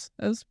themselves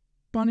as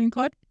Bonnie and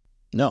Clyde?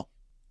 No.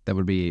 That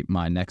would be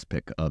my next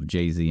pick of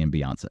Jay-Z and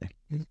Beyonce.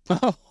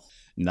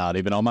 Not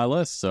even on my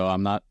list, so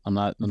I'm not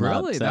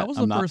really? That was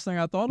the first thing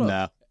I thought of.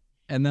 No.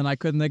 And then I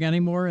couldn't think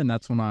anymore, and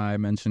that's when I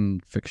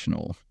mentioned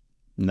fictional.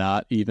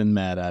 Not even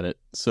mad at it.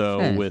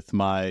 So with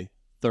my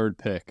third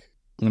pick,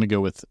 I'm going to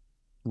go with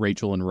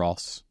Rachel and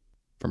Ross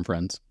from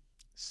Friends.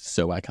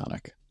 So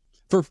iconic.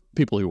 For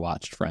people who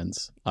watched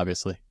Friends,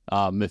 obviously.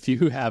 If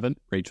you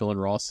haven't, Rachel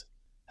and Ross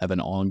have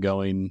an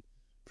ongoing,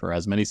 for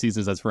as many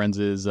seasons as Friends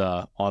is,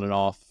 on and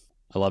off.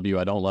 I love you,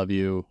 I don't love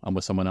you, I'm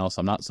with someone else,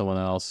 I'm not someone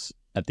else.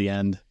 At the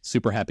end,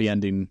 super happy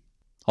ending.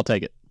 I'll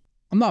take it.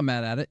 I'm not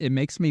mad at it. It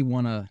makes me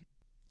want to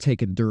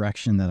take a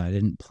direction that I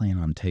didn't plan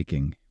on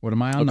taking. What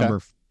am I on,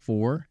 number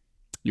 4?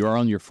 You are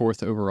on your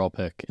 4th overall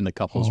pick in the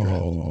couples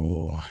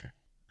draft.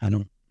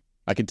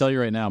 I can tell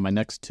you right now, my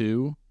next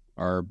 2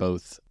 are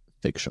both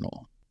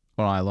fictional.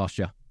 Well, I lost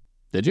you.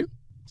 Did you?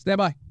 Stand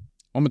by.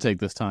 I'm going to take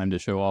this time to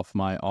show off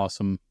my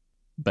awesome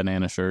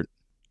banana shirt.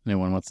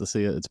 Anyone wants to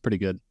see it? It's pretty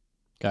good.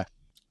 Okay.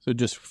 So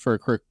just for a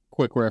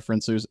quick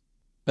reference, there's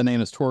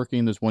bananas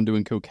twerking. There's one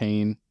doing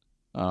cocaine.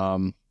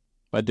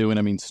 By doing,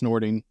 I mean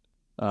snorting.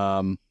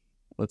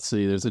 Let's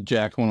see. There's a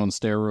jacked one on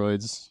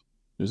steroids.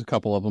 There's a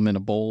couple of them in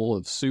a bowl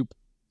of soup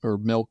or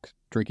milk,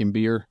 drinking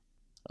beer.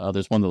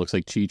 There's one that looks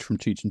like Cheech from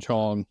Cheech and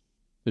Chong.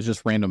 There's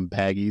just random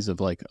baggies of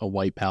like a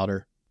white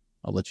powder.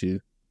 I'll let you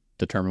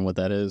determine what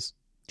that is.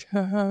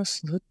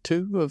 Just the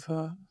 2 of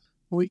us.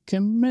 We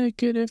can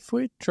make it if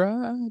we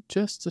try.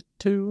 Just the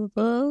 2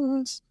 of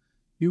us.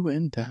 You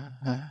and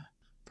I.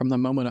 From the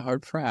moment I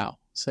heard Frau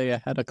say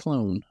I had a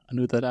clone, I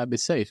knew that I'd be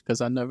safe because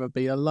I'd never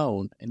be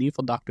alone. An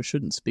evil doctor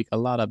shouldn't speak a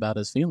lot about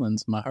his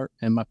feelings. My hurt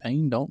and my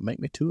pain don't make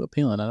me too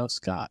appealing. I know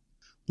Scott.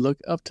 Look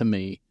up to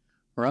me.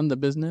 Run the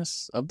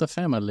business of the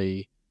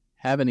family.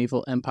 Have an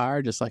evil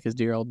empire just like his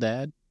dear old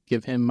dad.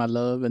 Give him my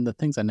love and the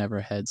things I never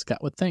had.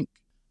 Scott would think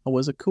I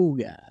was a cool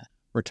guy.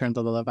 Return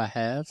to the love I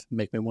have.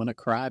 Make me want to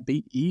cry.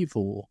 Be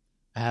evil.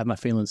 I have my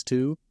feelings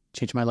too.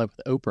 Changed my life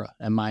with Oprah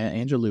and Maya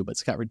Angelou, but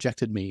Scott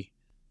rejected me.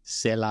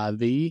 C'est la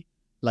vie.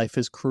 Life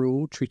is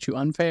cruel. Treat you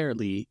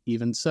unfairly.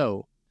 Even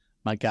so,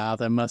 my God,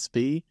 there must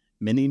be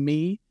mini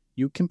me.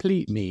 You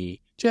complete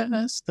me.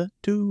 Just the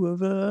 2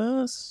 of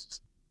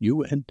us.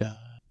 You and I.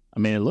 I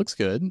mean, it looks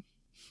good.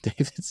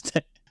 David's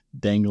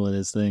dangling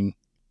his thing.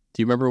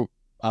 Do you remember,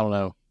 I don't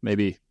know,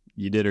 maybe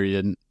you did or you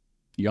didn't,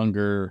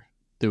 younger,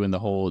 doing the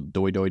whole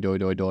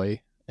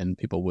doy, and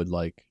people would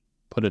like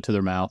put it to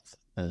their mouth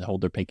and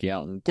hold their pinky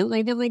out and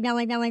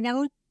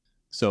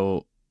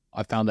so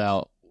I found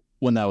out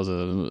when that was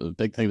a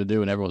big thing to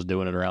do and everyone was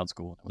doing it around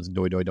school. It was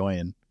doy doy doy,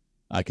 and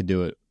I could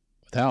do it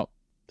without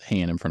the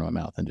hand in front of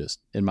my mouth and just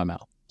in my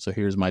mouth. So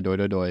here's my doy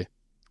doy doy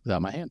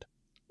without my hand.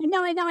 Thank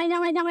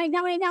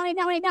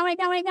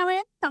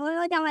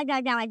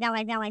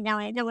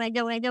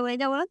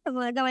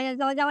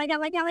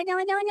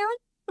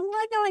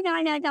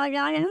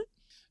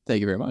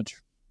you very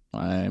much.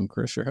 I am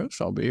Chris, your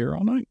host. I'll be here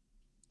all night.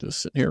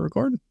 Just sitting here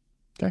recording.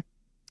 Okay.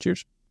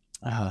 Cheers.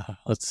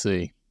 Let's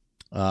see.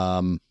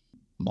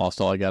 Lost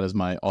all I got is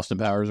my Austin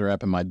Powers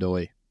rap and my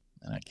doy.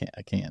 And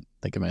I can't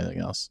think of anything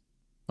else.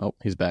 Oh,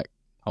 he's back.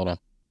 Hold on.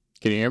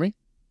 Can you hear me?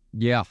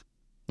 Yeah.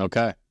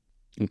 Okay.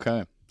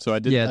 So I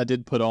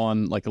did put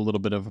on like a little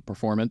bit of a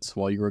performance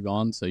while you were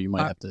gone, so you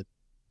might have to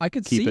I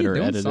could keep see it you or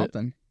doing edit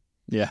something.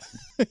 it.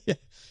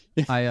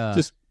 Yeah.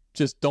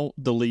 Just don't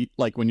delete,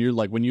 like when you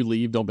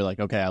leave, don't be like,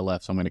 okay, I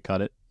left, so I'm gonna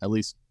cut it. At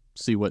least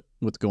see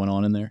what's going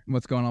on in there.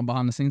 What's going on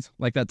behind the scenes?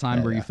 Like that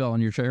time where you fell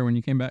in your chair when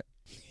you came back?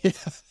 Yeah.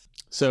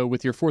 So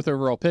with your 4th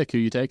overall pick, who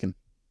you taking?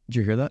 Did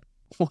you hear that?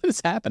 What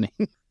is happening?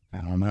 I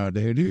don't know,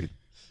 dude.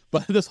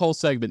 But this whole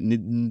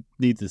segment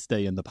needs to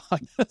stay in the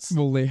podcast.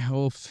 Well,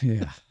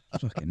 yeah.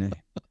 Fucking A.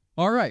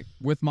 All right.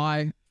 With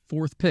my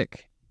 4th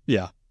pick.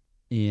 Yeah.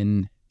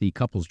 In the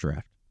couples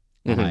draft,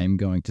 I'm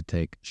going to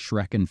take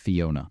Shrek and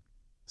Fiona.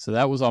 So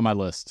that was on my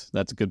list.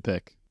 That's a good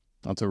pick.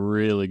 That's a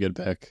really good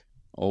pick.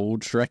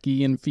 Old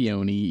Shreky and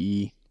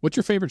Fiona. What's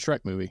your favorite Shrek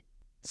movie?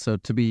 So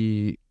to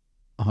be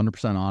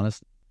 100%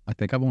 honest, I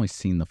think I've only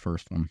seen the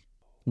first one.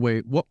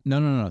 Wait, what?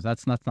 No.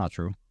 That's not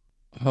true.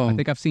 I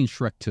think I've seen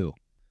Shrek 2.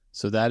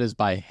 So that is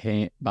by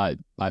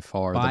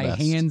far the best.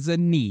 By hands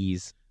and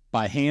knees.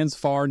 By hands,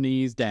 far,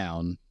 knees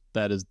down.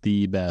 That is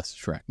the best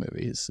Shrek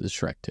movie. Is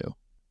Shrek 2.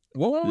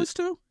 What one was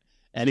 2?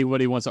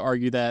 Anybody wants to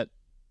argue that,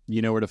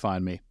 you know where to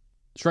find me.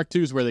 Shrek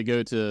 2 is where they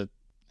go to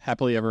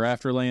Happily Ever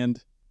After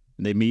Land,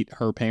 and they meet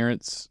her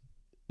parents,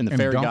 and the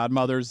fairy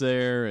godmother's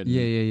there. And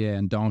yeah.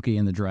 And Donkey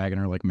and the dragon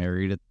are like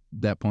married at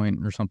that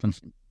point or something.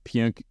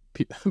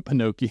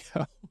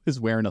 Pinocchio is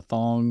wearing a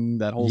thong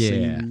that whole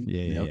scene.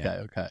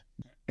 Yeah.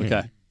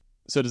 Okay.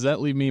 So does that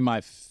leave me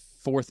my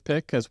 4th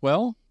pick as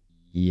well?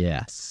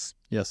 Yes,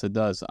 it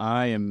does.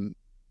 I am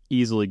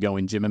easily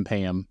going Jim and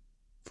Pam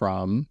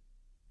from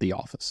The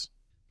Office.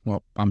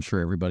 Well, I'm sure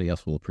everybody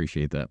else will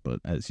appreciate that, but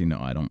as you know,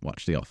 I don't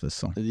watch The Office,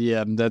 so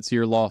yeah, that's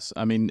your loss.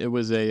 I mean, it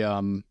was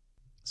a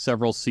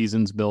several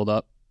seasons build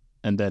up,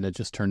 and then it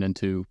just turned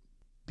into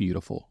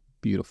beautiful,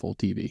 beautiful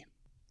TV.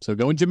 So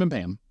going Jim and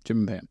Pam.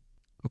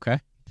 Okay.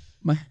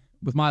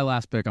 With my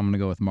last pick, I'm going to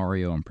go with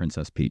Mario and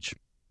Princess Peach.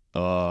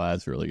 Oh,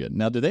 that's really good.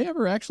 Now, do they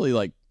ever actually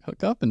like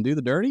hook up and do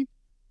the dirty?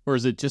 Or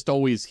is it just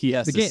always he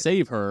has to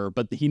save her,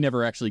 but he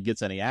never actually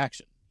gets any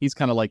action? He's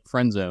kind of like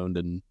friend-zoned.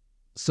 And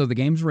so the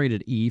game's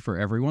rated E for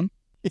everyone.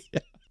 Yeah.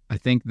 I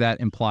think that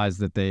implies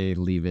that they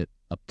leave it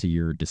up to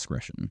your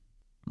discretion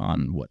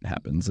on what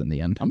happens in the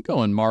end. I'm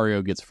going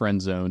Mario gets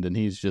friend-zoned, and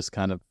he's just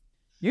kind of...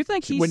 You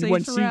think he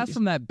saves her ass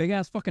from that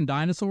big-ass fucking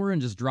dinosaur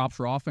and just drops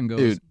her off and goes,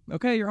 dude,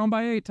 okay, you're home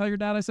by 8, tell your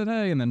dad I said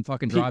hey, and then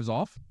fucking drives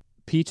off?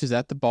 Peach is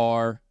at the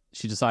bar.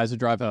 She decides to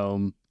drive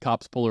home.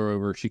 Cops pull her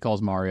over. She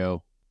calls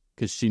Mario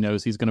because she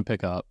knows he's going to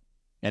pick up.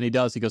 And he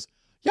does. He goes,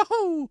 yo,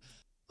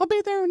 I'll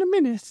be there in a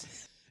minute.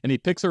 And he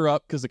picks her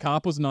up because the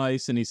cop was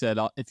nice. And he said,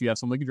 if you have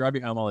someone who can drive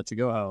you home, I'll let you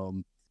go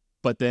home.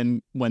 But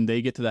then when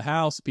they get to the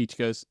house, Peach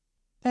goes,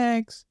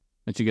 thanks.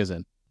 And she goes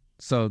in.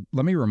 So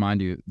let me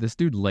remind you, this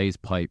dude lays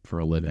pipe for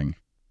a living.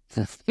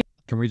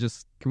 Can we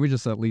just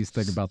at least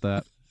think about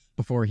that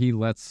before he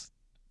lets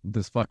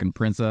this fucking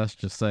princess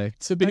just say,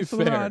 to be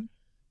fair,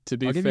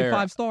 I'll give you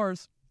 5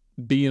 stars.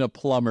 Being a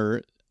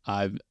plumber,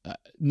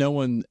 no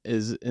one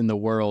is in the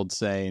world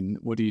saying,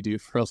 what do you do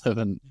for a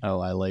living?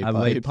 Oh, I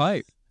lay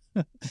pipe.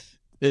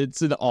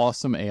 It's an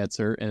awesome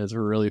answer, and it's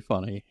really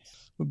funny.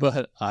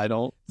 But I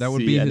don't That would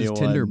be his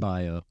Tinder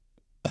bio.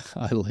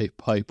 I lay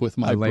pipe with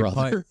my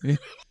brother. Two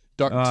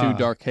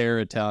dark hair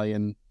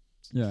Italian.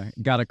 Yeah,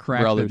 got a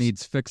crack that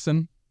needs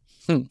fixing.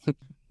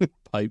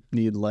 Pipe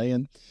need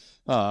laying.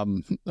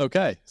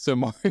 Okay, so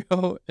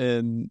Mario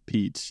and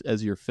Peach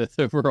as your 5th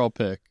overall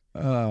pick.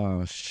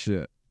 Oh,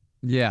 shit.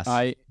 Yes.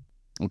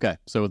 Okay,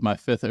 so with my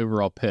 5th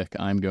overall pick,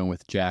 I'm going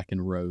with Jack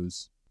and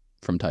Rose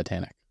from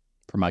Titanic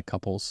for my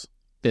couple's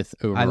 5th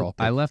overall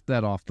pick. I left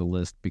that off the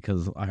list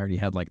because I already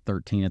had like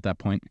 13 at that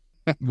point.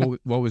 What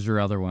was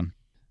your other one?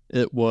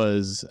 It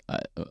was,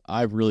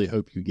 I really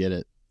hope you get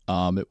it.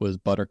 It was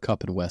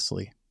Buttercup and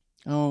Wesley.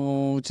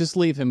 Oh, just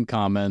leave him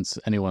comments,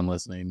 anyone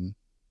listening.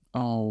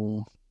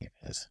 Oh, it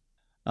is.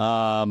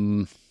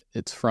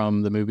 It's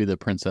from the movie The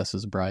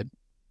Princess's Bride.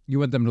 You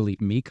want them to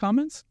leave me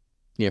comments?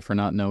 Yeah, for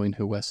not knowing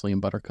who Wesley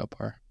and Buttercup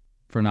are.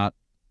 For not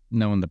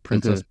knowing The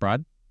Princess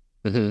Bride?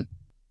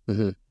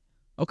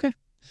 Okay.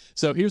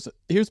 So here's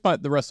the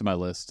rest of my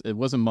list. It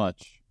wasn't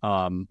much.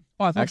 I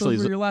thought actually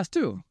those were your last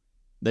 2.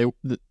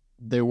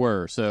 They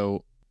were.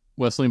 So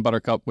Wesley and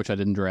Buttercup, which I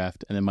didn't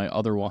draft, and then my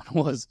other one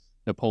was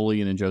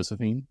Napoleon and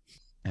Josephine.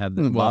 Had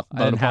the, well,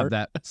 I didn't have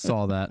that.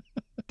 Saw that.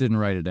 Didn't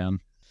write it down.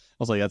 I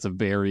was like, that's a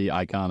very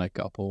iconic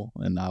couple,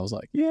 and I was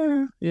like,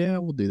 yeah,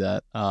 we'll do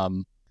that.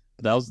 But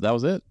that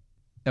was it.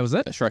 That was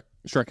it.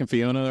 Shrek and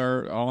Fiona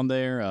are on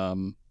there.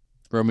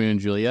 Romeo and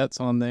Juliet's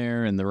on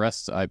there, and the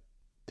rest I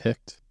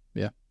picked.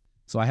 Yeah.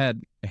 So I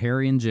had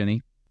Harry and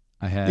Ginny.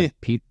 I had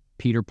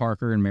Peter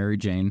Parker and Mary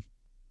Jane.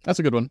 That's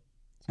a good one.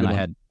 I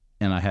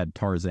had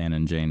Tarzan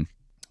and Jane.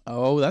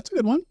 Oh, that's a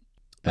good one.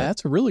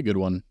 That's a really good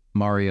one.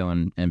 Mario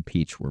and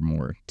Peach were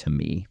more to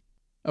me.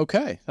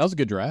 Okay, that was a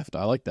good draft.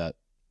 I like that.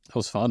 That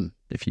was fun.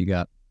 If you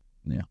got,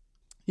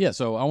 yeah.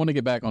 So I want to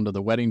get back onto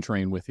the wedding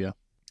train with you,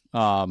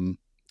 and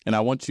I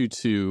want you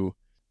to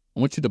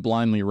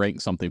blindly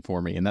rank something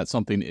for me, and that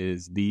something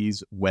is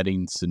these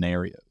wedding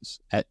scenarios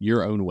at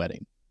your own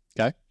wedding.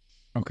 Okay.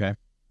 Okay.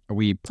 Are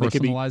we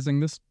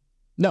personalizing this?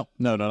 No,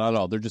 not at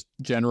all. They're just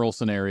general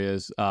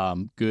scenarios.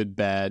 Good,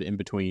 bad, in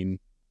between.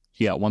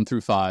 You got 1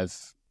 through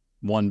 5.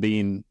 1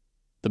 being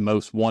the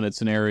most wanted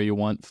scenario you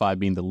want. 5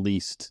 being the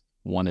least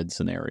wanted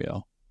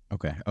scenario.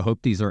 Okay. I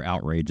hope these are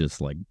outrageous,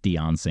 like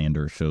Deion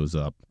Sanders shows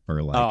up,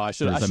 or like I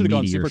should have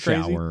gone super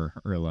shower,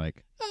 crazy. or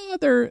like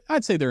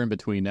I'd say they're in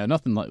between now.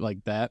 Nothing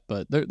like that,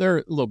 but they're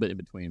a little bit in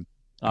between.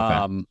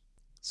 Okay.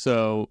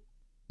 So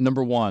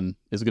number 1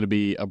 is going to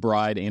be a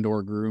bride and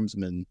or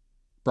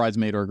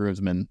bridesmaid or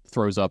groomsman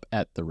throws up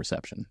at the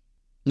reception.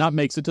 Not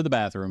makes it to the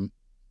bathroom,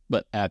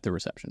 but at the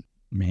reception.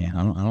 Man,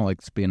 I don't like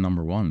this being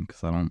number 1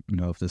 because I don't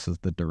know if this is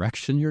the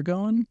direction you're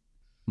going.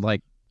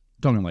 Like,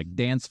 talking like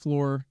dance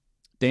floor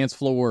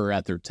or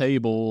at their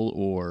table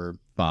or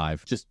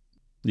 5. Just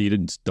you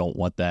just don't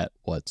want that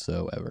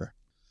whatsoever.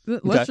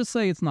 Let's just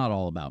say it's not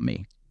all about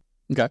me.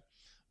 Okay.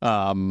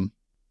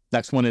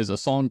 Next one is a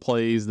song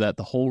plays that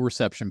the whole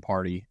reception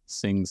party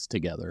sings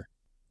together.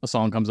 A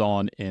song comes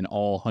on and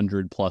all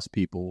 100+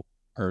 people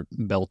are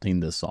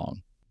belting this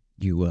song.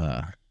 You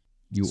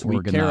Sweet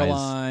organize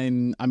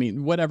Caroline. I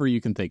mean, whatever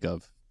you can think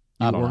of.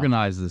 You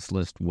organize this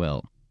list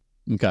well.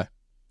 Okay,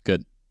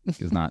 good.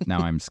 Because now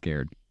I'm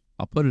scared.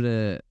 I'll put it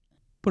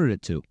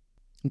at 2.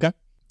 Okay.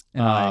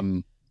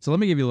 So let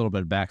me give you a little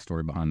bit of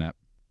backstory behind that.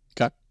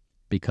 Okay.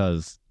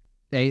 Because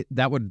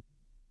that would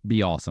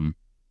be awesome.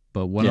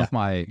 But one of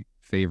my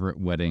favorite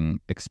wedding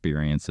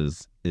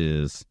experiences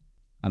is,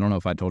 I don't know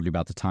if I told you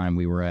about the time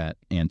we were at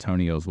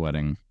Antonio's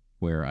wedding,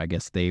 where I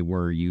guess they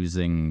were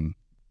using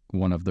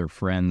one of their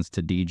friends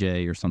to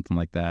DJ or something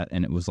like that,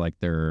 and it was like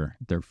their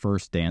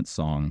first dance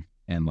song,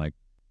 and like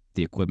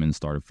the equipment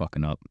started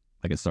fucking up,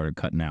 like it started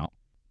cutting out,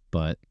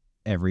 but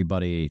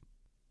everybody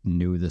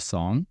knew the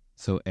song,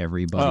 so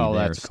everybody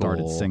there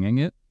started singing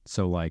it.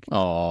 So like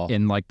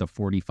in like the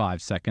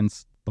 45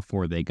 seconds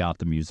before they got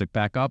the music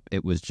back up,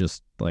 it was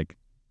just like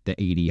the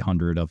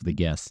 100 of the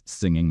guests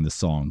singing the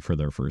song for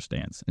their first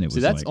dance, and it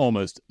was that's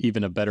almost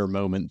even a better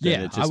moment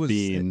than it just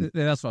being.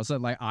 That's what I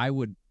said. Like I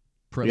would.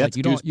 Like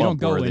you don't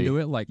go into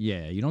it like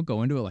you don't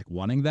go into it like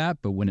wanting that,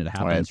 but when it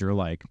happens, you're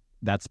like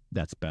that's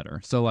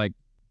better. So like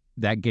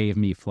that gave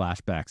me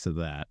flashbacks of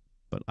that,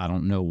 but I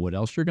don't know what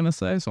else you're gonna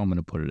say, so I'm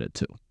gonna put it at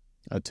 2.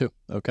 At 2,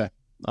 okay.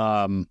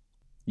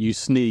 You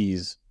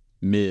sneeze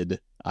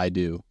mid. I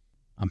do.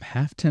 I'm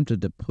half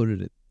tempted to put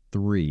it at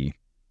 3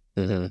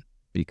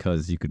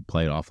 because you could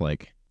play it off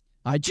like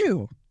I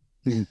do.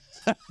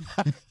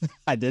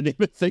 I didn't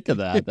even think of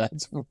that.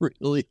 That's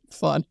really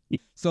funny.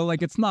 So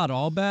like it's not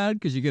all bad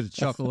because you get a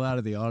chuckle out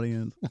of the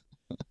audience.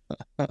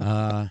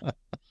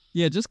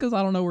 Yeah, just because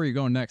I don't know where you're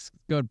going next,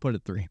 go ahead and put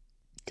it 3.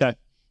 Okay.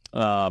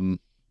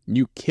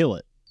 You kill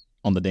it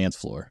on the dance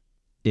floor.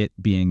 It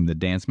being the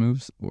dance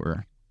moves,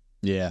 or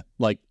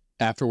like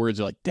afterwards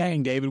you're like,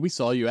 dang David, we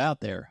saw you out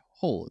there.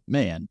 Holy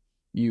man,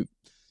 you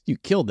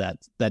killed that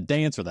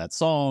dance or that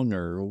song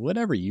or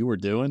whatever you were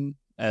doing.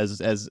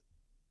 As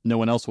no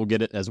one else will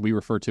get it, as we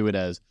refer to it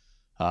as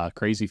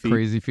crazy feet.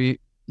 Crazy feet.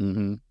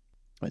 Mm-hmm.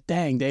 But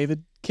dang,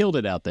 David, killed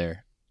it out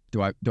there.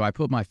 Do I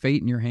put my fate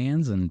in your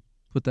hands and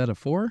put that at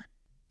 4?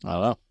 I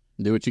don't know.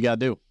 Do what you got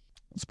to do.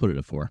 Let's put it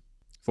at 4.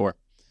 4.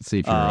 Let's see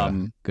if you're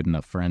a good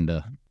enough friend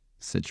to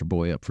set your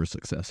boy up for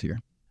success here.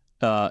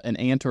 An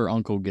aunt or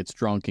uncle gets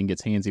drunk and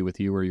gets handsy with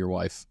you or your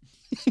wife.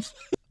 I'm going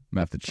to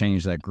have to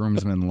change that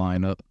groomsman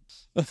lineup.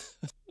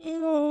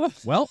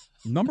 Well,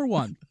 number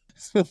 1.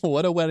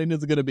 What a wedding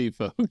is it going to be,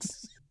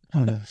 folks?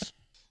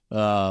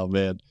 Oh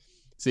man!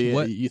 See,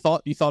 you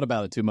thought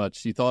about it too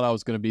much. You thought I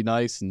was going to be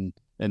nice and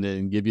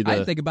then give you the. I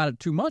didn't think about it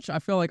too much. I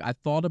feel like I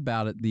thought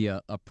about it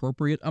the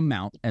appropriate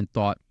amount and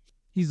thought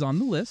he's on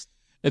the list.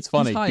 It's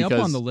funny. He's high up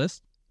on the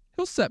list.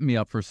 He'll set me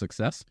up for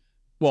success.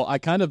 Well, I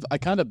kind of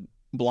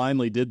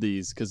blindly did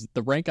these because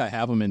the rank I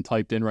have them in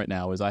typed in right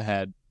now is I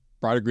had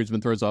bride or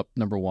groomsman throws up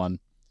number 1,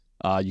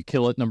 you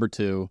kill it number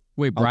 2.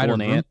 Wait, bride or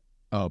groom? aunt?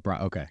 Oh,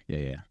 bride. Okay,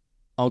 yeah.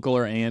 Uncle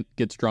or aunt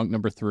gets drunk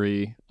number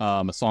 3.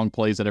 A song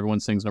plays that everyone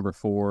sings number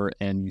 4,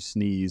 and you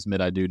sneeze mid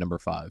I do number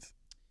 5.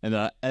 And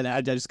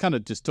I just kind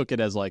of just took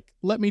it as like,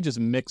 let me just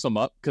mix them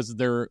up because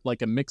they're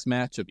like a mixed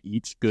match of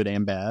each good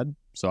and bad.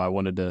 So I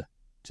wanted to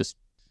just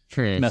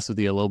mess with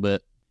you a little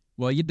bit.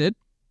 Well, you did.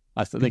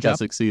 I think I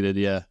succeeded.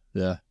 Yeah.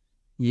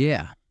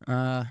 Yeah.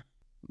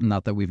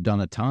 Not that we've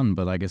done a ton,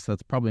 but I guess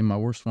that's probably my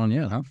worst one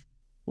yet, huh?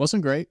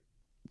 Wasn't great.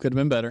 Could have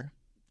been better.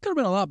 Could have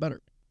been a lot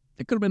better.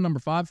 It could have been number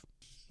 5.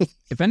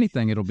 If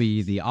anything, it'll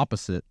be the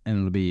opposite, and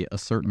it'll be a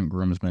certain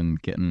groomsman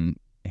getting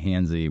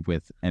handsy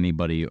with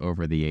anybody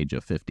over the age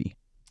of 50.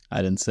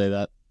 I didn't say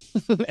that.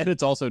 And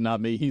it's also not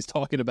me he's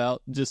talking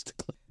about. Just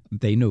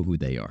They know who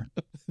they are.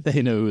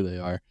 They know who they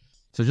are.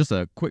 So just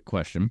a quick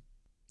question.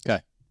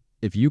 Okay.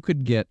 If you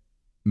could get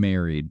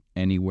married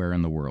anywhere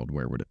in the world,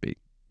 where would it be?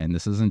 And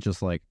this isn't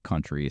just like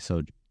country,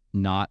 so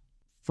not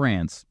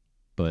France,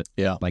 but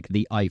like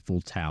the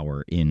Eiffel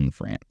Tower in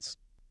France.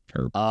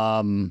 Or,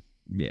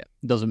 yeah.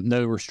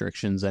 No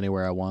restrictions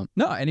anywhere I want.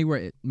 No,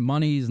 anywhere.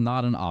 Money's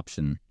not an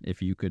option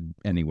if you could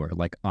anywhere.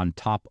 Like on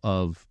top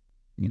of,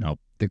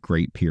 the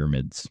Great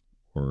Pyramids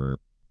or,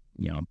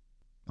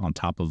 on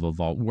top of a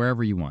vault,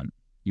 wherever you want.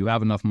 You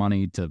have enough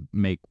money to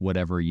make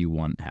whatever you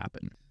want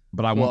happen.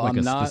 But I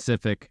want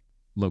specific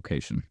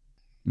location,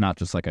 not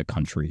just like a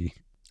country.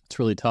 It's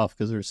really tough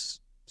because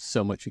there's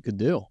so much you could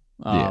do.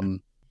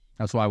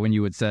 That's why when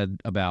you had said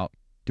about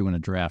doing a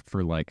draft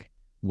for like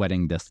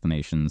wedding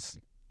destinations,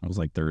 I was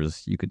like,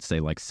 you could say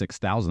like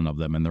 6,000 of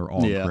them and they're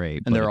all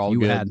great. And they're all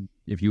good.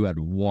 If you had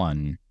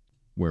one,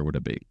 where would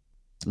it be?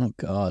 Oh,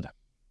 God.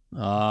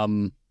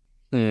 I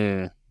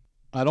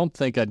don't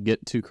think I'd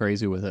get too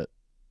crazy with it.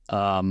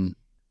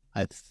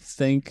 I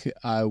think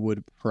I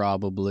would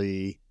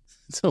probably,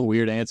 it's a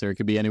weird answer. It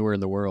could be anywhere in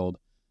the world.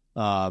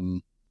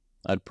 I'd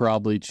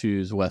probably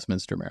choose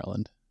Westminster,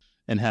 Maryland,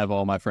 and have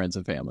all my friends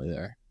and family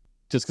there.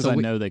 Just because I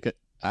know they could.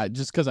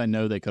 Just because I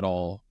know they could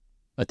all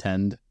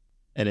attend,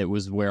 and it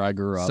was where I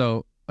grew up.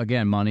 So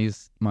again,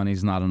 money's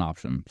not an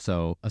option.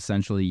 So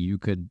essentially, you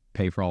could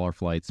pay for all our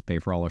flights, pay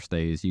for all our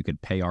stays. You could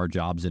pay our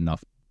jobs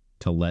enough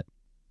to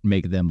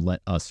make them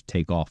let us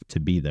take off to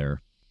be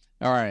there.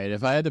 All right.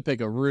 If I had to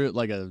pick a route,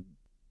 like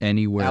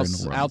anywhere in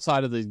the world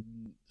outside of the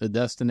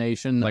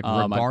destination, like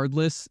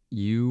regardless,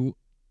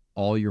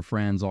 all your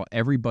friends,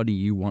 everybody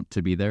you want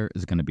to be there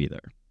is going to be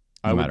there.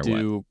 No matter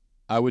what.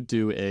 I would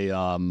do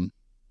a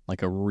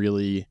like a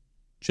really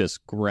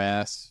just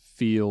grass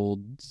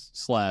fields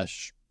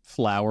 /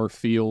 flower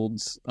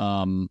fields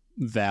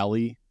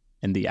valley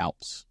in the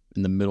Alps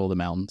in the middle of the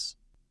mountains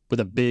with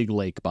a big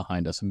lake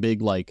behind us, a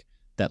big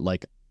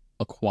that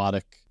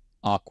aquatic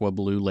aqua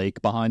blue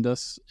lake behind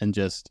us, and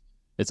just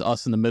it's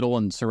us in the middle,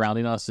 and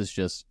surrounding us is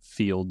just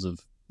fields of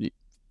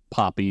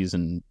poppies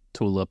and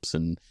tulips,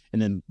 and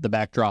then the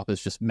backdrop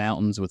is just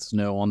mountains with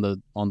snow on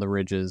the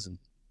ridges. And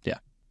yeah,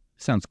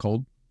 sounds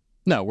cold.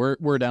 No,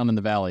 we're down in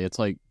the valley. It's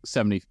like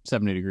 70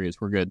 degrees.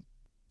 We're good.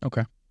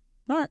 Okay,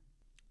 all right.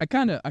 I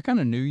kind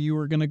of knew you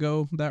were gonna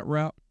go that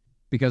route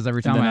because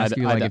every time I ask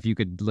you if you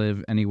could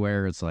live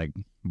anywhere, it's like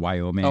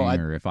Wyoming,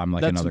 or if I'm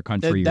like another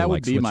country, that would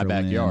like be my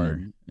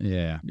backyard.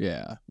 Yeah.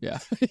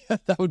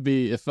 That would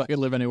be, if I could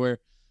live anywhere,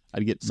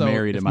 I'd get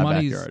married in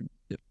my backyard.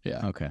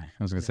 Yeah. Okay,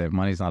 I was gonna say if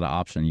money's not an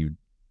option, you'd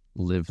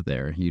live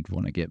there. You'd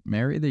want to get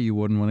married there. You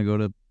wouldn't want to go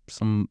to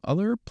some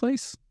other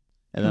place.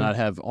 And then I'd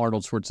have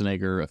Arnold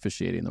Schwarzenegger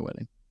officiating the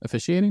wedding.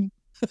 Officiating.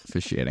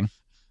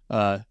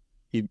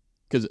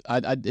 Because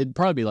it'd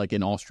probably be like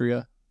in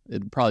Austria.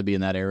 It'd probably be in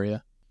that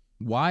area.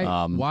 Why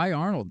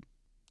Arnold?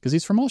 Because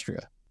he's from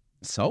Austria.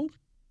 So?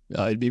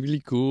 It'd be really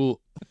cool.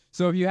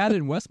 So if you had it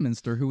in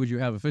Westminster, who would you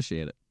have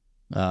officiate it?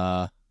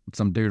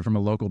 Some dude from a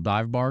local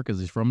dive bar because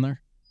he's from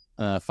there?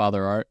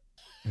 Father Art.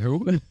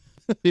 Who?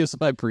 He was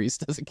my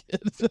priest as a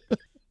kid.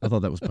 I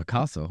thought that was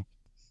Picasso.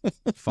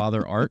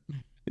 Father Art?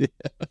 Yeah.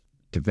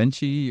 Da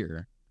Vinci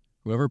or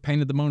whoever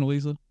painted the Mona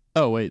Lisa?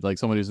 Oh, wait, like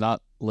somebody who's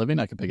not living?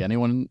 I could pick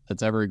anyone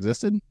that's ever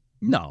existed?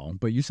 No,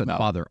 but you said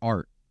Father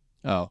Art.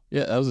 Oh,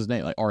 yeah, that was his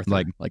name, like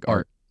Arthur. Like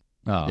Art.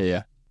 Oh.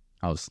 Yeah.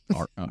 I was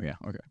Art. Oh, yeah,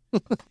 okay.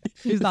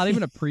 He's not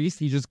even a priest.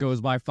 He just goes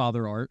by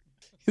Father Art.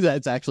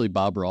 That's actually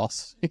Bob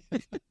Ross.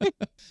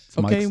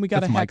 Okay, and we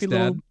got a happy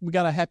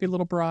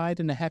little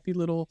bride and a happy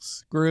little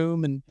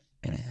groom, and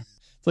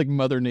it's like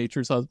Mother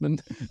Nature's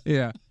husband.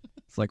 Yeah.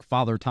 It's like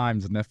Father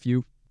Time's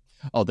nephew.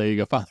 Oh, there you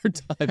go. Father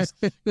Time's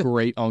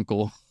great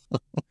uncle.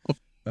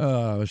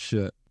 Oh,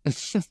 shit.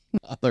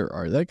 Father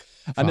Arthur.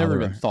 I never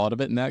even thought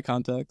of it in that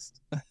context.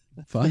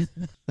 Fun.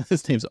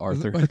 His name's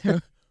Arthur.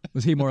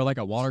 Was he more like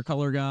a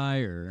watercolor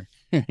guy, or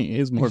he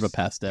was more of a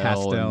pastel?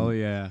 Pastel,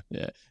 yeah.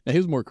 He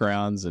was more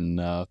crayons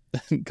and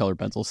color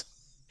pencils.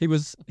 He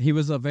was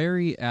a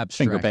very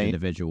abstract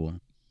individual.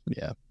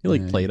 Yeah, he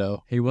liked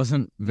Play-Doh. He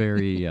wasn't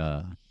very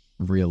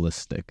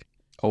realistic.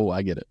 Oh,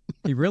 I get it.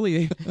 He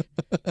really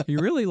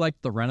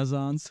liked the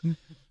Renaissance.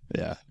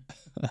 Yeah.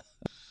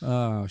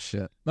 Oh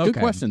shit. Okay. Good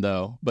question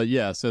though. But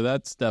yeah, so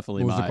that's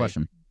definitely what was the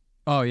question?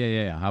 Oh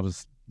yeah. I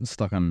was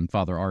stuck on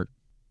Father Art.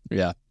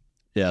 Yeah.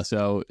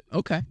 So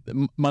okay,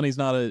 money's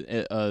not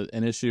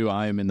an issue.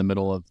 I am in the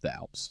middle of the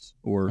Alps.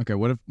 Okay.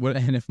 What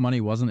if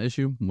money was an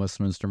issue?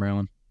 Westminster,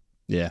 Maryland.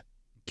 Yeah.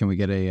 Can we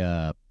get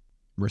a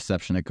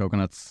reception at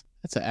Coconuts?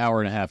 That's an hour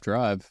and a half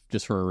drive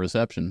just for a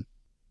reception.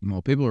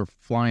 Well, people are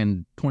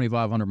flying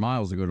 2,500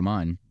 miles to go to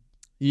mine.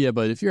 Yeah,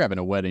 but if you're having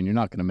a wedding, you're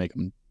not going to make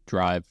them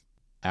drive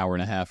hour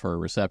and a half for a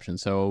reception.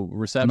 So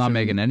reception... I'm not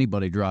making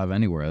anybody drive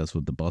anywhere. That's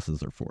what the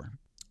buses are for.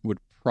 Would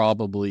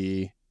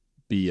probably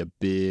be a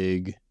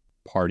big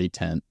party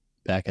tent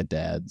back at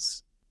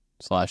Dad's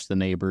 / the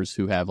neighbors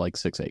who have like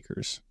 6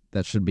 acres.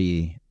 That should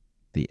be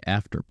the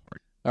after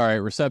party. All right,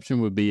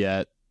 reception would be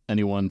at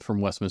anyone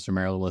from Westminster,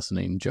 Maryland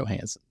listening,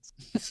 Johansson's.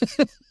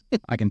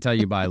 I can tell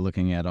you by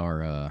looking at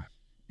our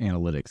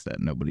analytics that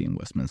nobody in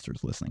Westminster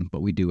is listening,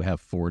 but we do have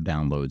 4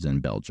 downloads in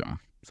Belgium.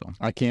 So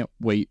I can't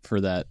wait for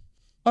that.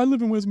 I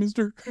live in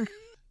Westminster,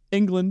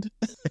 England.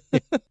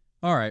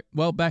 All right,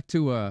 well, back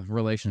to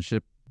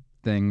relationship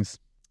things.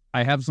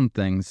 I have some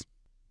things,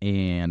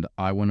 and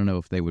I want to know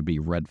if they would be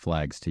red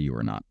flags to you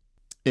or not.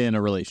 In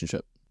a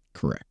relationship.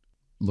 Correct.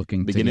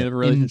 Looking beginning to of a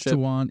relationship.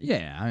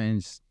 Yeah, I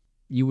mean,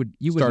 you would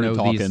Started know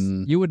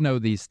talking... you would know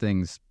these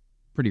things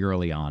pretty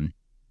early on,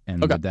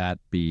 and okay. Would that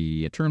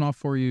be a turnoff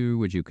for you?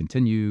 Would you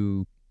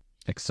continue,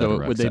 etc.?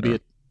 So would they be?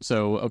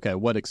 Okay,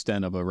 what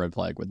extent of a red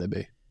flag would they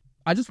be?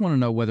 I just want to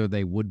know whether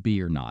they would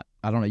be or not.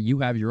 I don't know. You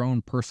have your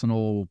own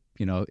personal,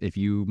 if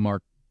you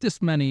mark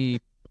this many,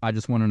 I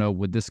just want to know,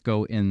 would this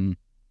go in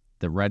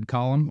the red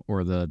column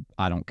or the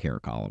I don't care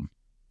column?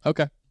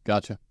 Okay,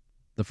 gotcha.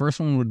 The first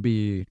one would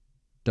be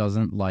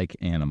doesn't like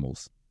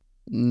animals.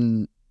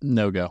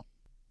 No go.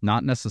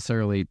 Not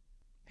necessarily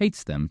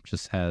hates them,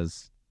 just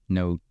has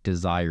no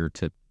desire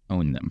to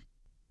own them.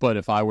 But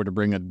if I were to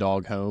bring a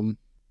dog home,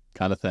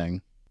 kind of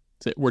thing,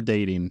 we're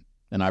dating,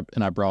 and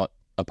I brought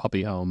a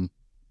puppy home,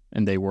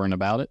 and they weren't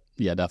about it,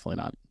 yeah,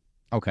 definitely not.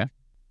 Okay.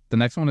 The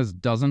next one is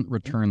doesn't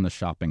return the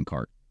shopping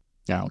cart.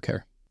 I don't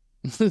care.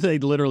 They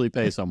literally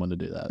pay someone to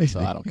do that, so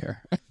I don't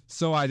care.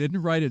 So I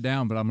didn't write it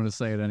down, but I'm going to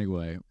say it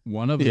anyway.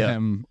 One of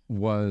them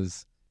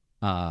was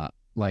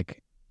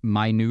like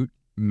minute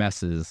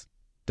messes,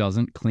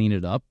 doesn't clean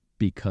it up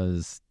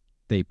because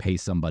they pay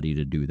somebody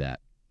to do that.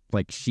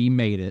 Like she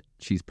made it,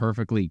 she's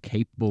perfectly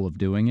capable of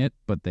doing it,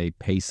 but they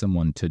pay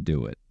someone to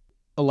do it.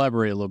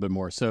 Elaborate a little bit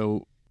more.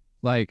 So,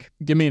 like,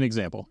 give me an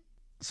example.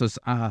 So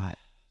I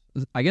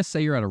guess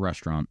say you're at a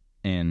restaurant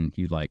and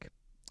you like,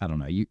 I don't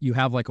know, you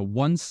have like a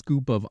 1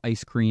 scoop of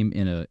ice cream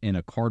in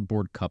a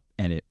cardboard cup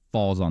and it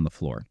falls on the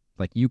floor.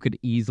 Like you could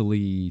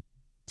easily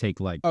take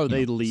like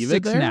they leave 6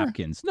 it there?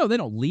 napkins. No, they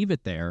don't leave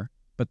it there,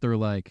 but they're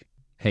like,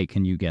 hey,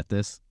 can you get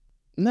this?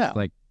 No.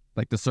 Like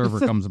the server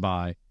comes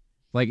by.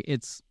 Like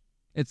it's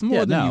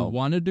more than you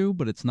want to do,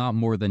 but it's not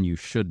more than you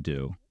should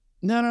do.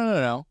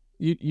 No.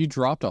 You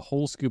dropped a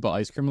whole scoop of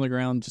ice cream on the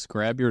ground. Just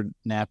grab your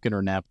napkin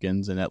or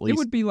napkins, and at least... It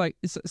would be like,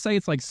 say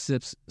it's like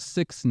 6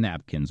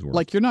 napkins worth.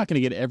 Like, you're not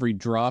going to get every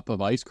drop of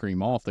ice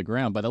cream off the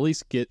ground, but at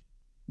least get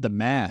the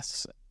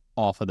mass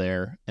off of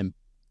there and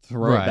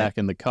throw it back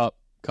in the cup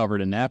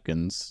covered in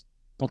napkins.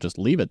 Don't just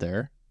leave it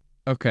there.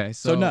 Okay,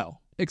 so no.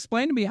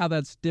 Explain to me how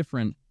that's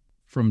different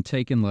from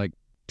taking like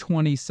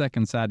 20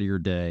 seconds out of your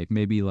day,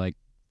 maybe like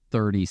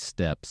 30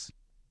 steps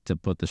to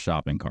put the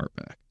shopping cart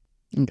back.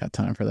 Ain't got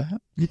time for that.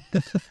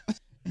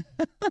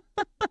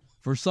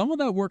 For someone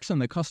that works in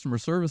the customer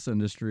service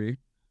industry,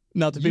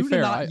 now to be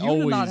fair, I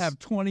always do not have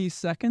 20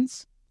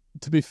 seconds.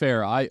 To be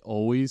fair, I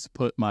always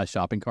put my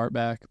shopping cart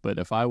back. But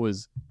if I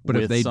was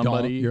if they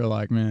somebody, don't, you're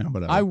like, man,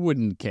 whatever. I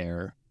wouldn't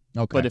care.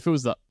 Okay. But if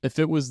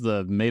it was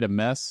the made a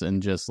mess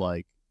and just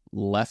like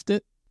left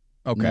it,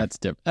 okay, that's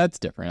different. That's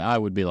different. I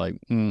would be like,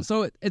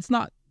 So it's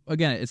not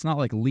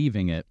like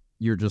leaving it.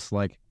 You're just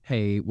like,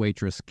 hey,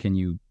 waitress, can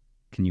you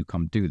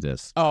come do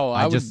this? Oh,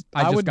 I just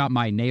got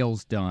my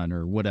nails done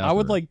or whatever. I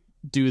would like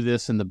do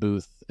this in the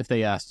booth if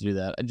they asked to do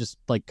that. I just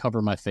like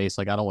cover my face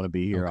like I don't want to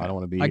be here. Okay. I don't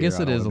want to be here. I guess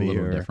here. it is a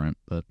little different,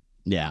 but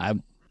yeah.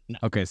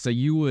 Okay, so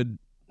you would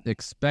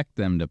expect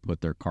them to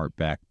put their cart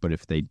back, but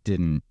if they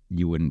didn't,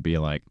 you wouldn't be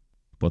like,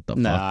 what the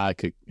fuck? Nah, I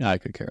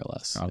could care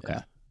less. Okay.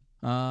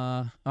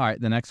 Yeah. All right,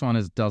 the next one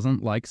is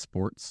doesn't like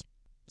sports.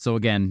 So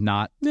again,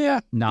 not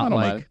like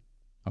mind.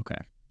 Okay.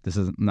 This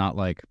is not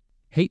like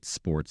hate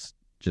sports,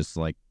 just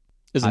like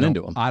isn't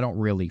into them. I don't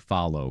really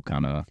follow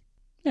kind of.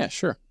 Yeah,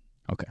 sure.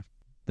 Okay.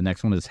 The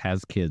next one is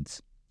has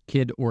kids.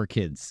 Kid or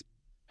kids.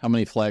 How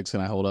many flags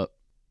can I hold up?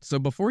 So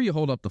before you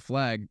hold up the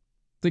flag,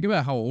 think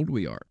about how old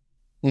we are.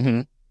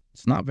 Mm-hmm.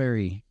 It's not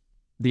very...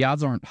 The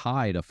odds aren't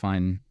high to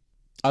find...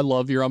 I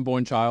love your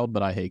unborn child,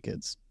 but I hate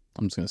kids.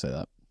 I'm just going to say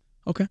that.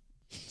 Okay.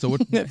 So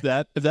what, if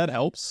that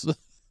helps.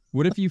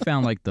 What if you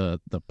found like the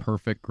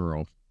perfect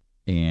girl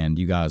and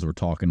you guys were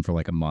talking for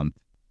like a month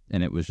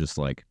and it was just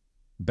like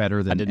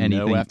better than anything? I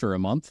didn't know after a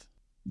month?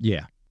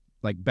 Yeah.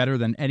 Like better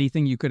than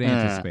anything you could have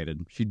anticipated.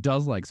 She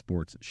does like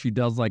sports. She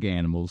does like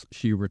animals.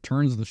 She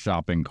returns the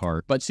shopping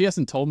cart. But she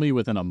hasn't told me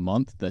within a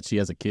month that she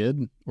has a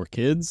kid or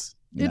kids.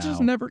 It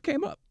just never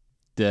came up.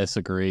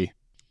 Disagree.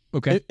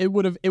 Okay. It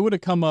would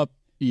have come up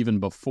even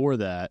before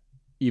that,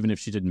 even if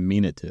she didn't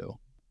mean it to.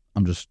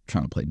 I'm just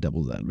trying to play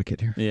devil's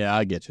advocate here. Yeah,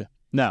 I get you.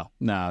 No.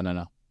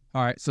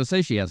 All right, so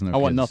say she has no kids. I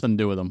want nothing to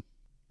do with them.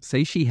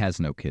 Say she has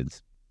no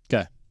kids.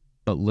 Okay.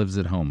 But lives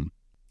at home.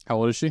 How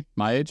old is she?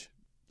 My age?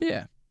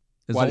 Yeah.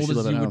 Why does she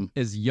live at home?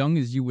 As young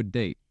as you would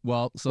date.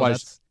 Well, so Why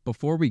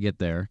before we get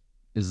there,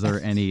 is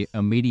there any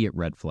immediate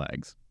red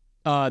flags?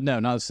 No,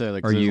 not necessarily.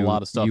 Because there's a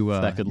lot of stuff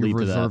that could lead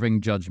to that.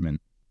 Reserving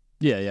judgment.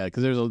 Yeah,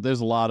 because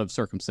there's a lot of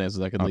circumstances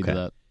that could lead to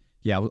that.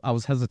 Yeah, I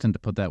was hesitant to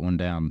put that one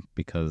down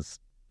because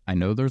I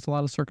know there's a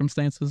lot of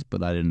circumstances,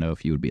 but I didn't know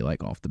if you would be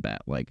like off the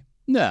bat. Like,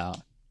 no.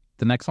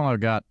 The next one I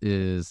got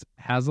is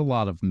has a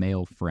lot of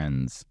male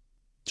friends.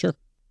 Sure.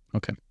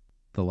 Okay.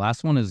 The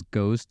last one is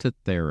goes to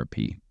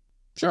therapy.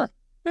 Sure.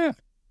 Yeah.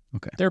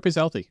 Okay. Therapy's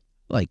healthy.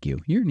 Like you.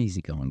 You're an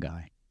easygoing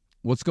guy.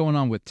 What's going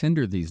on with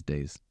Tinder these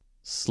days?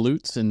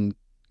 Sleuths and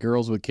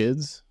girls with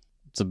kids.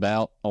 It's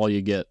about all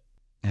you get.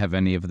 Have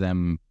any of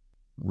them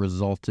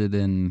resulted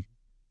in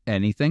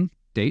anything?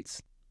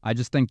 Dates? I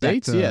just think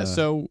dates. Yeah.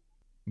 So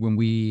when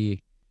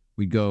we'd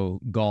go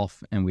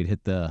golf and we'd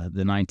hit the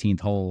 19th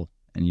hole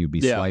and you'd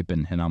be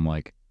swiping, and I'm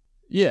like,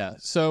 yeah.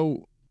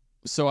 So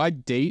I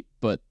date,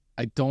 but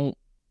I don't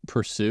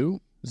pursue.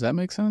 Does that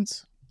make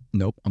sense?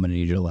 Nope. I'm gonna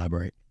need you to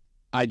elaborate.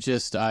 I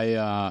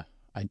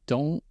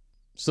don't.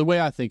 So the way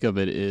I think of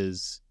it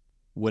is,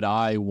 would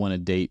I want to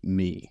date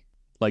me?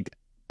 Like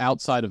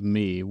outside of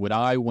me, would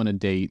I want to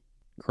date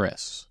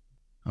Chris?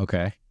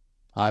 Okay.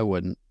 I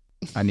wouldn't.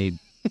 I need.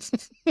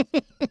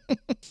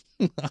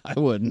 I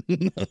wouldn't.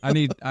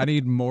 I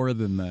need more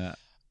than that.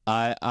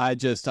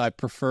 I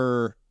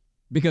prefer,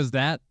 because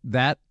that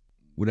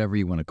whatever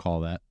you want to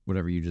call that,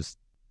 whatever you just,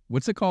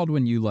 what's it called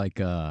when you like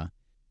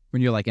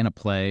when you're like in a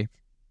play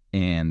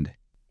and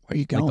where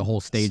you going? Like the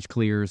whole stage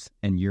clears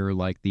and you're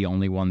like the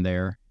only one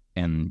there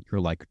and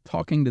you're like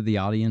talking to the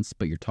audience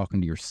but you're talking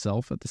to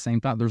yourself at the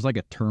same time. There's like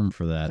a term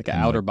for that. Like an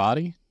outer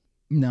body?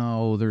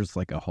 No, there's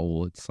like a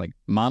whole, it's like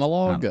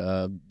monologue,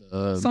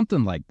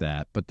 something like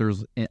that. But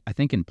there's, I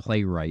think in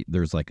playwright,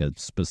 there's like a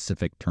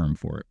specific term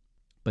for it.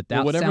 But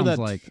that sounds that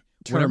like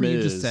whatever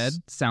you just said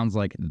sounds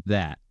like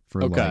that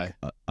for like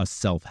a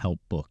self-help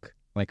book.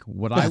 Like,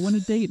 would I want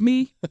to date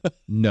me?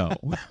 No.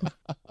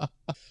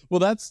 Well,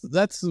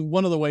 that's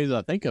one of the ways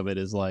I think of it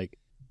is like,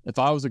 if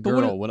I was a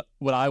girl,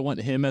 would I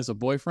want him as a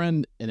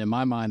boyfriend? And in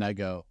my mind, I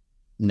go,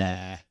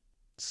 nah.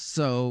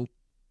 So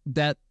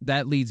that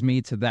leads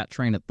me to that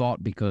train of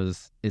thought,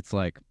 because it's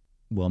like,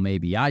 well,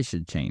 maybe I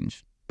should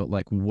change. But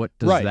like, what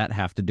does that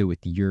have to do with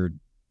your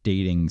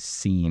dating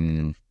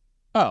scene?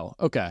 Oh,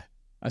 okay.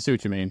 I see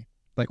what you mean.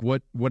 Like,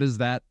 what does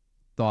that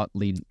thought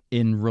lead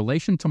in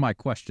relation to my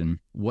question?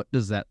 What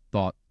does that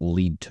thought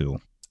lead to?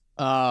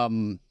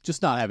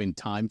 Just not having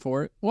time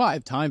for it. Well, I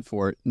have time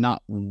for it,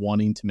 not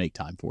wanting to make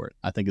time for it,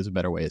 I think is a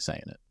better way of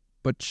saying it.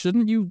 But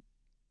shouldn't you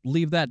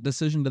leave that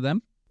decision to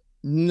them?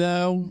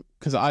 No,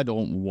 because I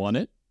don't want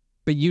it.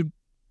 But your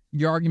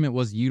argument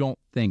was you don't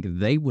think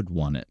they would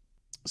want it.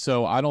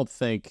 So I don't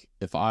think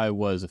if I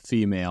was a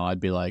female, I'd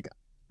be like,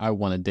 I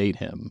want to date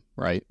him,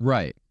 right?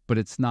 Right. But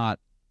that's not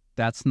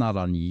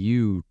on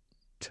you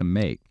to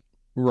make.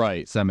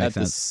 Right. Does that make sense?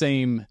 At the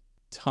same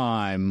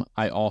time,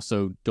 I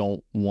also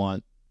don't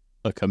want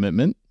a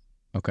commitment.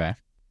 Okay.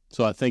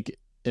 So I think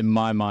in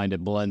my mind,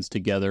 it blends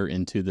together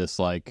into this,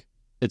 like,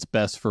 it's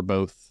best for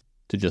both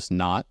to just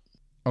not.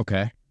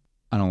 Okay.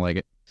 I don't like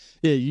it.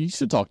 Yeah, you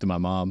should talk to my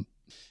mom.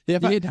 Yeah,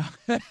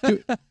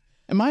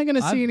 am I going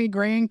to see any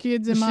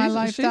grandkids in my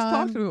lifetime? She's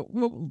talked to.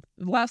 Well,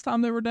 last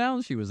time they were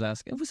down, she was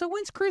asking, so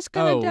when's Chris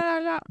going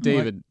to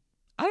David, like,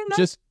 I don't know.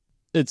 Just,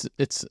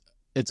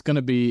 it's going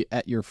to be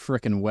at your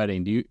frickin'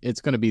 wedding.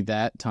 It's going to be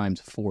that times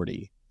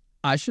 40.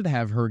 I should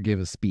have her give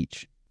a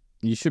speech.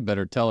 You should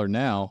better tell her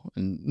now.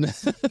 And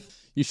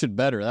you should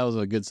better. That was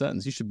a good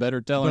sentence. You should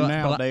better tell her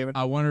now, David.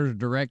 I want her to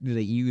direct it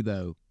at you,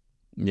 though.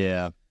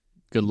 Yeah.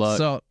 Good luck.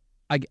 So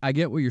I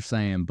get what you're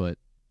saying, but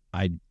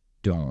I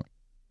don't.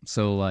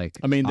 So, like,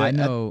 I mean, I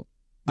know,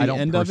 I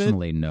don't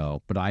personally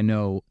know, but I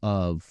know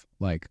of,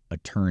 like,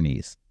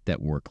 attorneys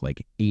that work,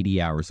 like,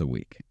 80 hours a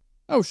week.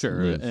 Oh,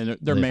 sure. And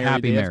they're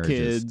married, they have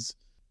kids.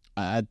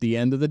 At the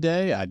end of the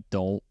day, I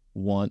don't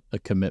want a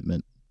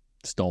commitment.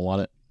 Just don't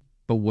want it.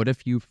 But what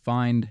if you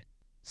find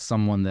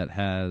someone that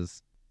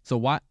has... So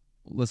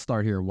let's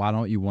start here. Why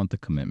don't you want the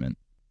commitment?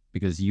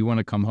 Because you want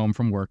to come home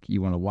from work,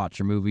 you want to watch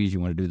your movies,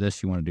 you want to do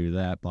this, you want to do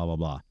that, blah, blah,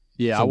 blah.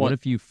 Yeah. So what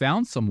if you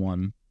found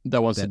someone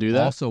that wants to do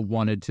that? Also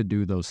wanted to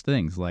do those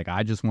things. Like,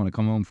 I just want to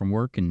come home from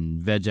work and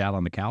veg out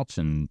on the couch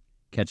and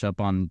catch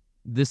up on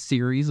this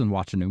series and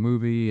watch a new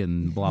movie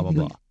and blah, blah,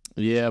 blah.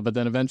 Yeah, but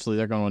then eventually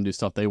they're going to want to do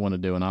stuff they want to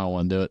do and I don't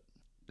want to do it.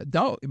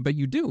 No, but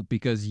you do,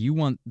 because you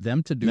want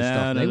them to do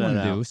stuff they want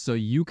to do, so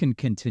you can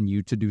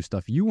continue to do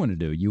stuff you want to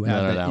do. You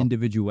have that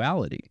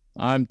individuality.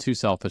 I'm too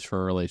selfish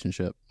for a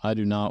relationship. I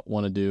do not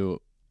want to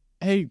do,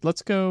 hey,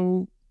 let's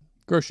go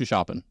grocery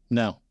shopping.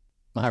 No,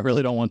 I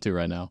really don't want to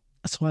right now.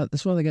 That's why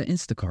they got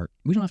Instacart.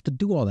 We don't have to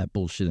do all that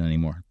bullshit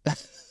anymore.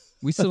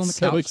 We sit on the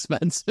couch. So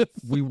expensive.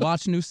 We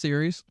watch new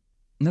series,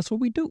 and that's what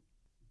we do.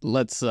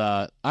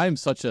 I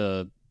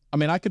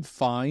could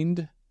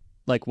find,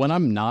 like, when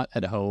I'm not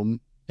at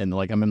home and,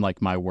 like, I'm in,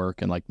 like, my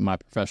work and, like, my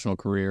professional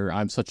career,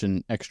 I'm such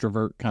an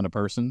extrovert kind of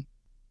person,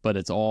 but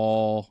it's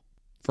all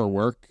for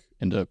work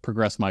and to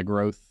progress my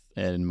growth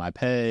and my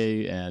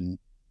pay and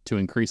to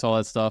increase all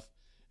that stuff.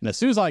 And as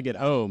soon as I get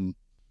home,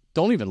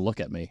 don't even look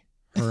at me.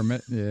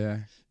 Hermit, yeah.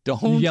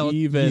 Don't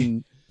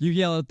even You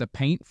yell at the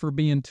paint for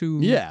being too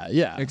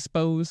Yeah.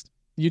 exposed.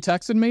 You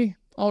texted me,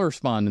 I'll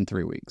respond in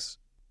 3 weeks.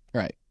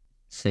 Right.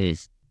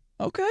 Says,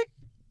 okay.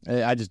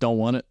 I just don't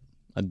want it.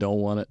 I don't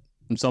want it.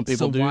 And some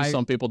people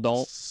some people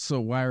don't.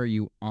 So why are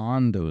you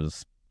on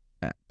those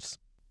apps?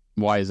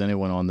 Why is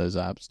anyone on those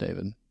apps,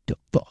 David? The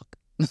fuck?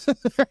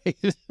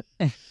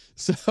 Right.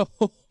 So,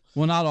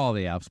 well, not all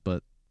the apps,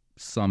 but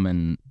some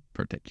in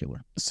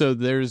particular. So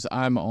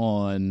I'm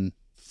on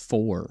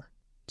 4.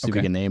 See if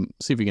you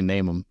can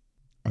name them.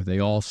 Are they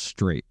all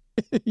straight?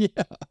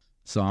 Yeah.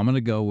 So I'm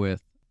gonna go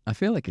with. I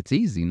feel like it's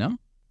easy. No.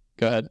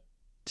 Go ahead.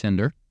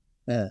 Tinder.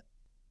 Yeah.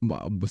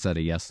 Well, was that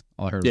a yes?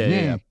 All I heard.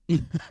 Yeah.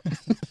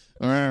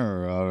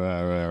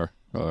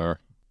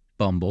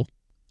 Bumble.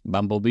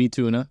 Bumblebee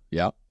tuna.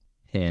 Yeah.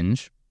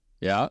 Hinge.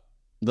 Yeah.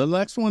 The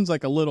next one's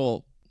like a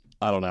little.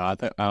 I don't know. I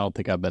don't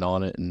think I've been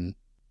on it, and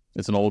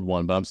it's an old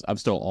one, but I'm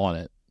still on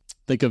it.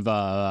 Think of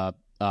trying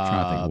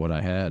to think of what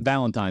I had.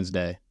 Valentine's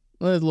Day.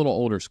 Well, it's a little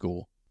older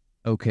school.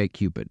 Okay,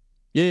 Cupid.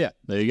 Yeah.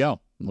 There you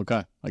go.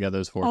 Okay, I got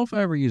those 4. Oh, if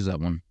I ever use that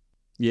one.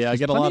 Yeah, I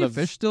get a lot of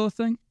fish. Still a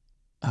thing?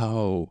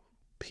 Oh,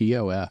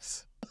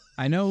 POF.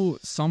 I know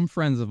some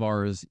friends of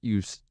ours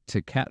used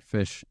to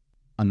catfish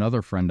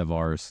another friend of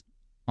ours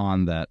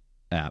on that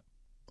app.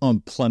 On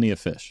Plenty of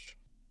Fish.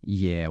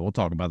 Yeah, we'll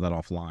talk about that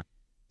offline.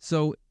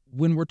 So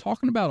when we're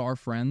talking about our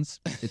friends,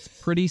 it's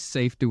pretty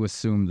safe to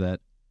assume that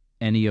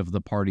any of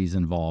the parties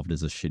involved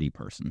is a shitty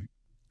person.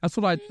 That's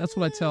what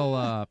I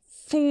tell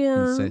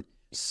for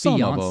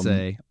some of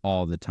them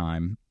all the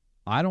time.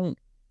 I don't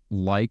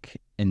like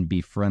and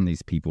befriend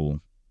these people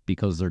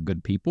because they're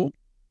good people.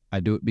 I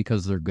do it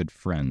because they're good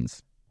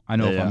friends. I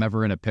know if I'm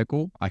ever in a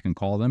pickle, I can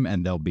call them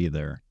and they'll be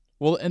there.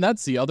 Well, and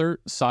that's the other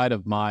side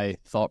of my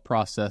thought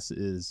process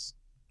is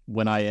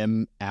when I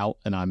am out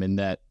and I'm in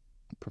that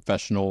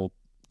professional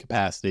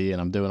capacity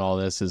and I'm doing all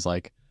this is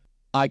like,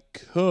 I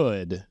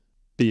could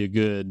be a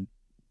good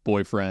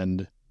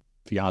boyfriend,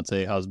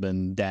 fiance,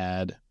 husband,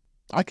 dad.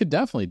 I could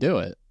definitely do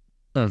it.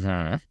 Okay.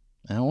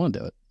 I don't want to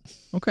do it.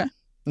 Okay.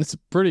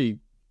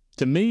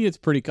 To me, it's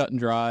pretty cut and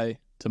dry.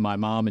 To my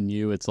mom and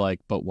you, it's like,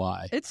 but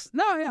why?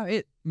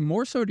 It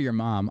more so to your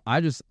mom.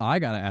 I got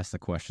to ask the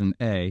question,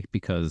 A,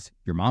 because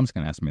your mom's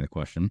going to ask me the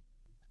question.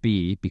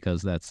 B,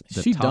 because that's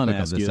the she topic done of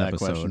ask this you that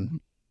episode. question.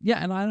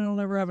 Yeah, and I don't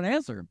ever have an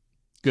answer.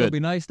 Good. It'd be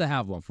nice to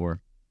have one for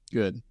her.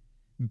 Good.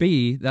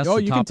 B, that's the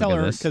topic of this. You can tell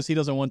her because he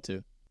doesn't want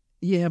to.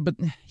 Yeah, but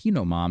you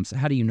know moms.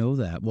 How do you know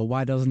that? Well,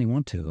 why doesn't he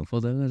want to?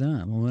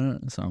 Well,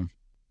 so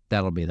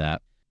that'll be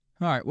that.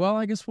 All right, well,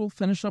 I guess we'll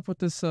finish up with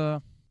this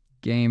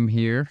game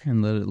here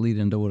and let it lead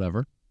into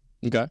whatever.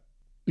 Okay.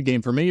 The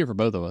game for me or for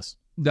both of us?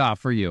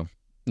 For you.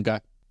 Okay.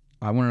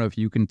 I want to know if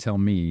you can tell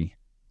me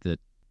the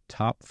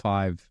top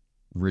 5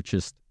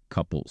 richest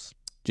couples.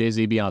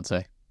 Jay-Z,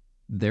 Beyonce.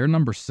 They're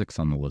number 6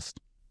 on the list.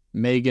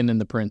 Meghan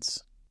and the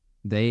Prince.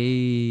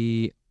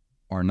 They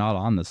are not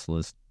on this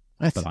list,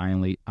 What? but I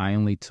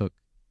only took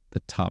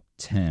the top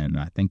 10.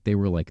 I think they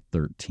were like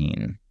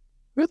 13.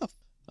 Where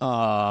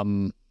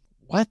the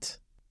what?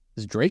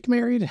 Is Drake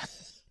married?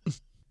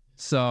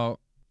 So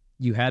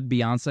you had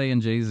Beyonce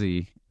and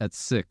Jay-Z at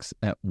 6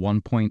 at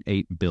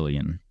 1.8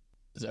 billion.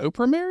 Is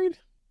Oprah married?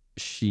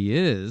 She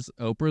is.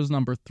 Oprah's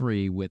number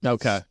 3 with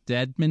Okay.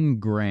 Stedman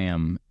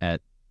Graham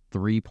at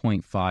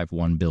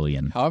 3.51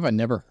 billion. How have I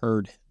never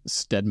heard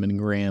Stedman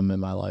Graham in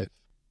my life?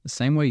 The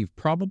same way you've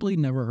probably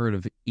never heard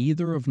of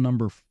either of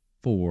number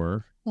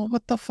 4 Well,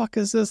 what the fuck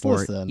is this or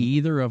list then?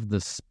 either of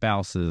the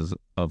spouses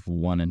of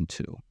 1 and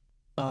 2.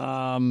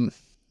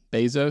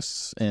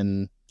 Bezos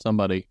and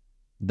somebody.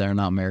 They're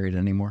not married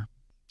anymore.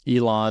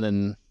 Elon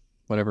and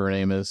whatever her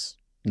name is.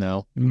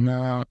 No.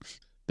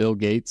 Bill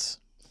Gates.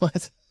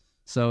 What?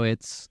 So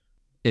it's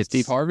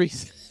Steve Harvey?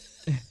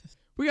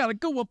 we got a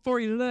good one for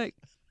you today.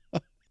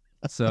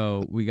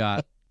 So we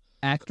got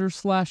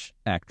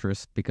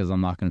actor/actress, because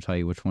I'm not going to tell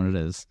you which one it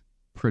is.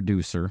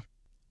 Producer,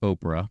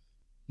 Oprah.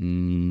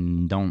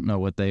 Don't know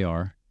what they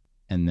are.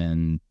 And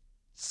then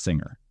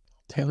singer.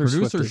 Taylor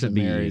Producer Swift should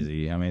be married.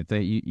 easy. I mean,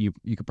 you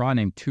could probably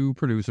name 2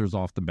 producers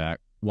off the bat.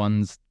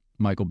 One's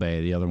Michael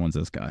Bay. The other one's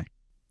this guy.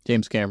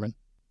 James Cameron.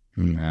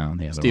 No,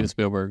 the other Steven one.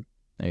 Spielberg.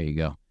 There you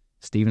go.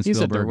 Steven He's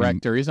Spielberg. a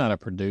director. He's not a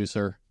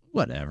producer.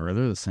 Whatever.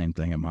 They're the same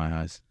thing in my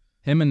eyes.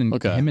 Him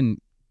and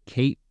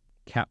Kate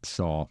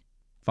Capshaw,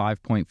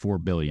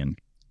 5.4 billion.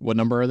 What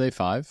number are they?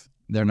 5?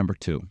 They're number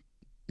 2.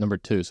 Number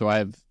 2. So I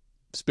have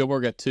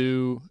Spielberg at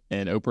 2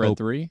 and Oprah at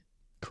 3.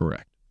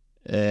 Correct.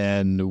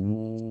 And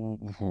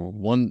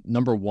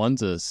number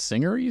 1's a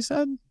singer, you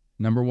said?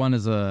 Number 1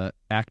 is a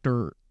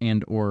actor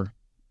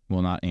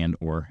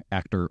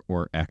actor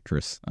or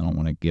actress. I don't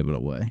want to give it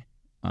away.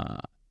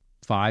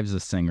 5's a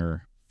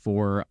singer.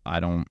 4, I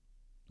don't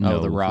know.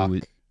 The Rock.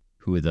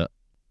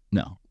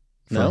 No.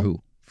 For No?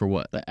 who? For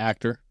what? The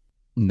actor.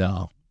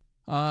 No.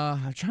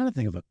 I'm trying to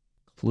think of a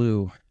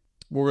clue.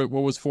 What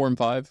was 4 and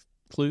 5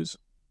 clues?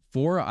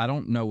 4, I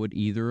don't know what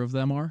either of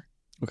them are.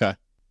 Okay.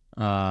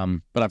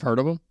 But I've heard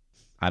of them.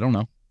 I don't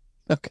know.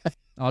 Okay.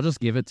 I'll just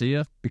give it to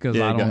you because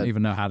Yeah, I go don't ahead.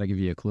 even know how to give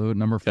you a clue.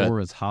 Number 4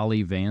 is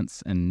Holly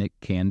Vance and Nick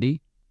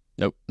Candy.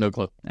 Nope, no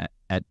clue.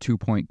 At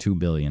 2.2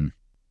 billion.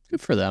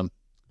 Good for them.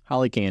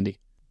 Holly Candy.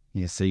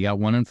 Yeah, so you got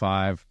 1 and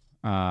 5.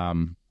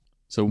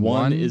 So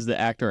one is the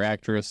actor,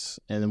 actress,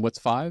 and then what's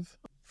 5?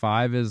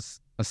 5 is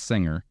a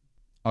singer.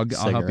 I'll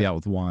help you out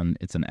with 1.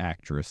 It's an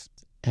actress.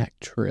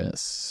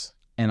 Actress.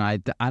 And I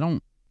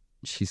don't.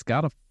 She's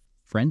got a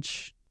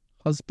French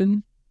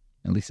husband.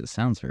 At least it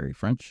sounds very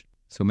French.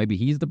 So maybe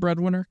he's the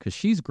breadwinner because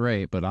she's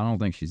great, but I don't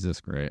think she's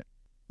this great.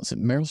 Was it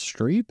Meryl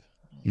Streep?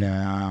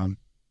 Nah.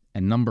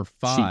 And number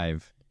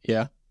 5.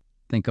 Yeah.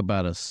 Think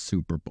about a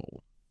Super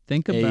Bowl.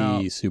 Think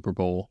Super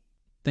Bowl.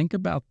 Think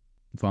about,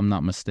 if I'm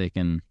not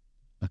mistaken,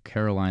 a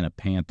Carolina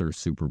Panthers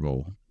Super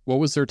Bowl. What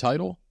was their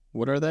title?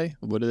 What are they?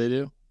 What do they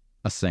do?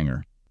 A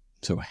singer.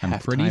 So I'm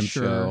pretty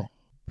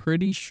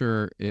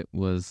sure it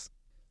was.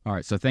 All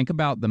right. So think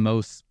about the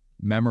most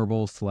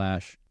memorable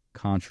 /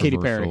 controversial. Katy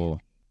Perry.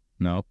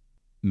 No.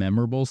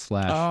 Memorable /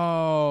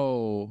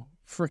 Oh,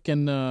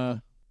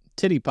 freaking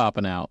titty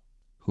popping out.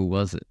 Who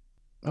was it?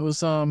 It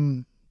was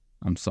I'm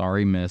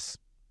sorry, miss.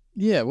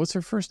 Yeah, what's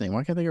her first name?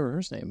 Why can't I think of her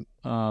first name?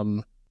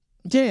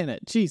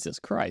 Janet. Jesus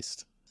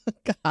Christ.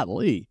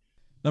 Golly.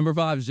 Number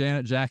 5 is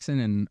Janet Jackson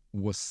and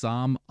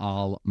Wissam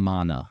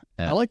Al-Mana.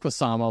 I like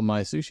Wissam on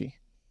my sushi.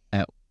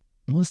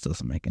 Well, this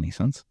doesn't make any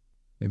sense.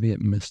 Maybe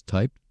it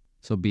mistyped.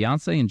 So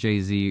Beyonce and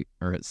Jay-Z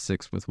are at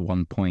 6 with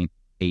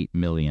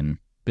 1.8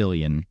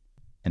 billion.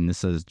 And this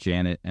says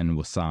Janet and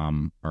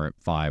Wissam are at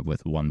 5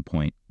 with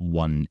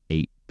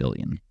 1.18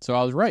 billion. So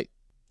I was right.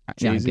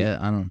 Jay-Z. Yeah,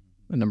 I don't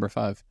know. Number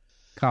 5.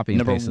 Copy and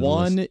number paste. Number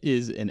 1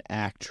 is an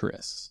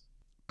actress.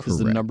 Correct. Is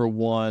the number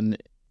 1.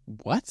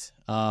 What?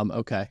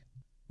 Okay.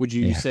 Would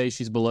you say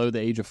she's below the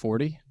age of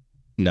 40?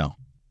 No.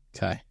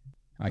 Okay.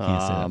 I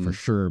can't say that for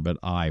sure, but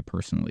I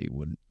personally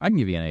would. I can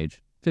give you an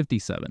age.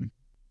 57.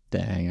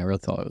 Dang, I really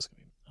thought it was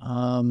going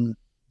to be.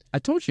 I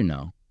told you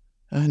no.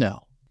 I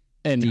know.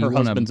 And her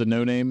husband's a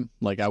no-name?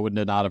 Like, I would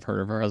not have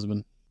heard of her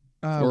husband.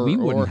 We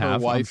wouldn't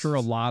have. Wife. I'm sure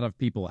a lot of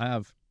people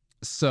have.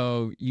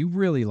 So, you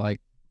really like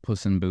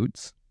Puss in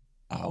Boots?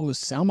 Oh,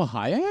 Salma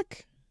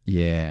Hayek?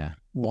 Yeah.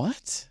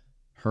 What?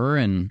 Her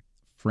and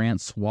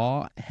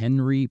Francois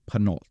Henry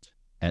Pinault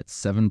at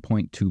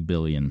 7.2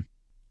 billion.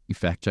 You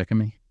fact-checking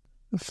me?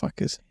 The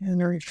fuck is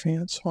Henry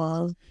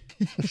Francois?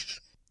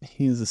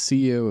 He is the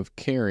CEO of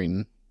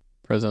Kering,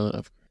 president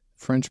of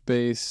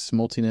French-based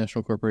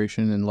multinational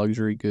corporation in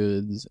luxury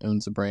goods,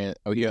 owns the brand.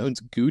 Oh, he owns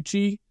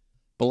Gucci,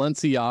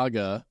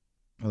 Balenciaga.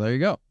 Well, there you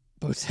go.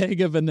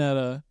 Bottega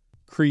Veneta,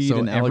 Creed,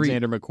 and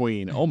Alexander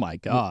McQueen. Oh, my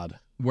God.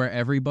 Where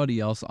everybody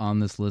else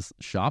on this list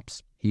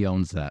shops, he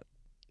owns that.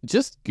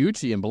 Just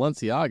Gucci and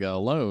Balenciaga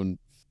alone.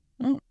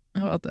 Oh,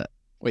 how about that?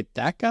 Wait,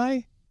 that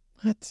guy?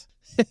 What?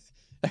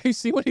 Have you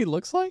seen what he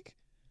looks like?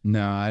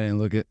 No, I didn't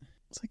look at.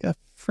 It's like a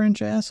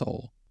French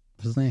asshole.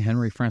 What's his name?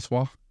 Henry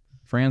Francois?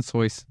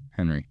 Francois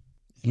Henry.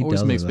 He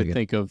always makes me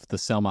think of the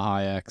Selma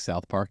Hayek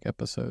South Park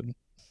episode.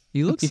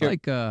 He looks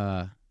like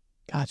God,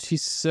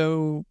 she's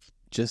so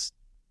just.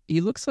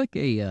 He looks like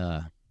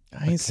a.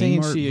 I ain't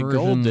saying she a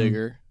gold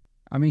digger.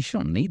 I mean, she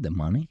don't need the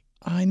money.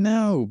 I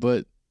know,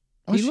 but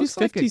she's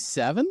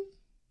 57.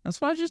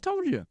 That's what I just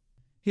told you.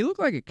 He looked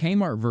like a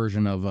Kmart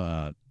version of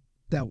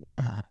that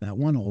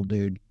one old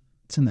dude.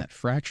 It's in that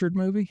Fractured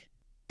movie.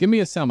 Give me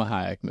a Salma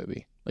Hayek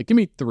movie. Like, give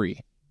me 3.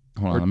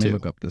 Hold on, let me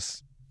look up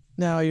this.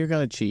 No, you're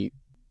gonna cheat.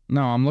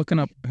 No, I'm looking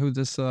up who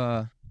this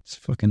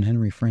fucking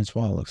Henry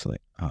Francois looks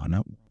like. Oh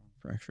no,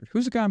 Fractured.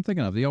 Who's the guy I'm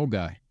thinking of? The old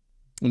guy.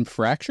 In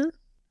Fractured.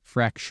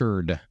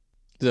 Is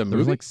that a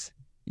movie?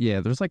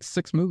 There's like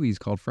 6 movies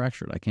called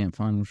Fractured. I can't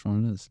find which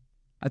one it is.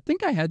 I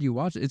think I had you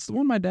watch it. It's the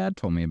one my dad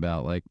told me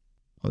about. Like,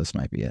 this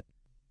might be it.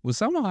 Was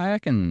Salma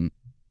Hayek in?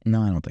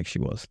 No, I don't think she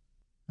was.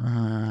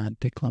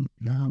 Dick Clump.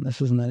 No, this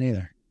isn't that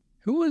either.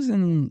 Who was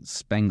in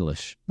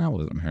Spanglish? That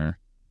wasn't her.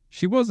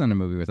 She was in a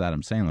movie with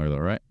Adam Sandler, though,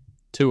 right?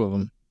 2 of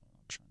them.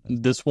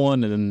 This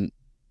one and then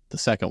the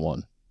second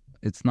one.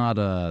 It's not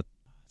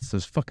it's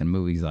those fucking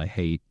movies I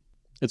hate.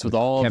 It's with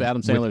all of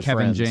Adam Sandler's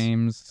Kevin friends.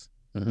 James.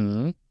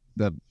 Mm-hmm.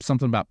 The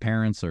something about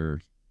parents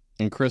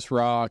and Chris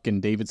Rock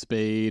and David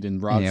Spade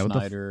and Rob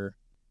Schneider.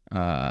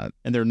 And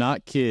they're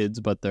not kids,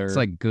 but they're. It's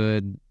like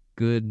good.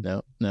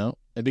 No.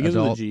 It begins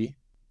with a G.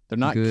 They're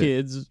not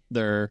kids.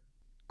 They're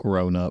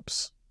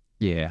grown-ups.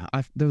 Yeah,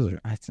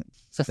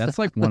 that's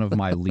like one of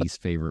my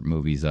least favorite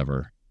movies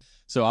ever.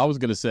 So I was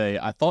going to say,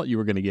 I thought you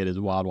were going to get is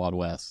Wild Wild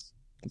West.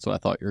 That's what I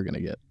thought you were going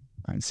to get.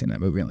 I haven't seen that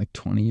movie in like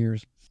 20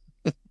 years.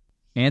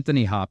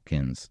 Anthony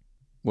Hopkins.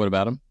 What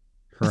about him?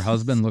 Her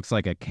husband looks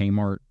like a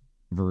Kmart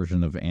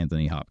version of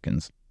Anthony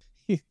Hopkins.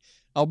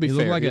 I'll be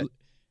fair.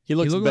 He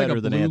looks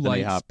better than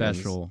Anthony Hopkins.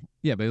 Special.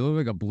 Yeah, but he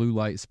looks like a blue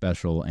light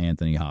special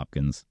Anthony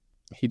Hopkins.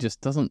 He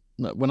just doesn't.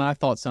 When I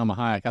thought Salma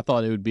Hayek, I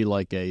thought it would be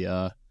like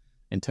a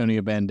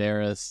Antonio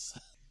Banderas,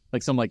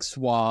 like some like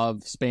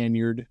suave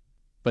Spaniard.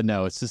 But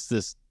no, it's just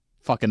this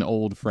fucking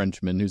old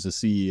Frenchman who's a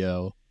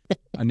CEO.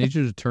 I need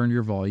you to turn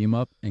your volume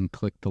up and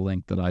click the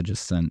link that I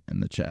just sent in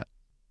the chat.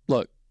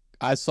 Look,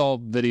 I saw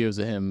videos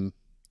of him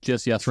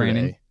just yesterday.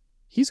 Training.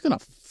 He's going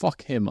to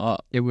fuck him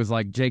up. It was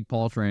like Jake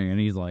Paul training, and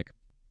he's like,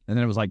 and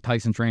then it was like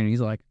Tyson training.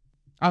 He's like,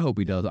 I hope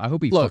he does. I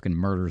hope he fucking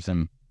murders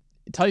him.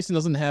 Tyson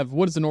doesn't have,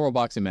 what is a normal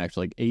boxing match,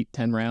 like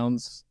 8-10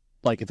 rounds?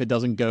 Like if it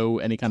doesn't go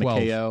any kind 12.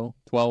 of KO,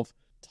 12.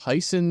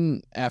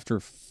 Tyson,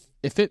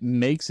 if it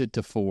makes it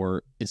to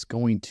 4, is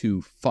going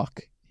to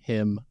fuck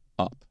him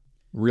up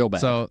real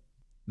bad. So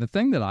the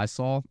thing that I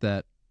saw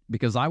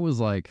because I was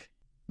like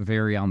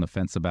very on the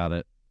fence about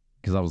it,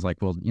 because I was like,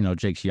 well,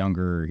 Jake's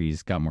younger,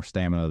 he's got more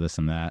stamina, this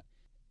and that.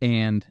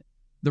 And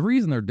the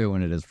reason they're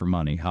doing it is for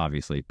money,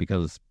 obviously,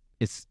 because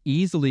it's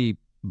easily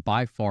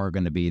by far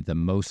going to be the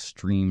most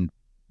streamed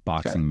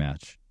boxing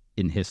match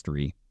in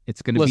history.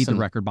 It's going to be the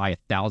record by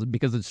 1,000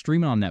 because it's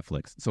streaming on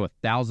Netflix. So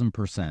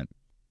 1,000%.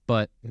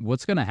 But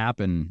what's going to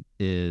happen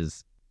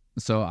is,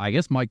 so I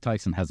guess Mike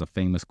Tyson has a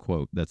famous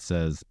quote that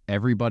says,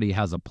 everybody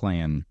has a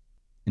plan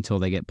until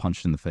they get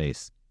punched in the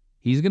face.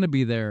 He's going to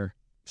be there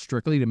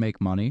strictly to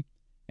make money,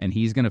 and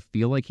he's going to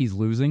feel like he's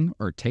losing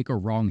or take a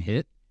wrong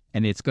hit.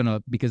 And it's going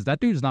to, because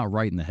that dude's not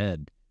right in the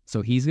head.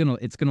 So it's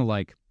going to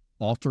like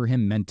alter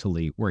him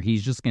mentally, where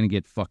he's just going to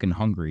get fucking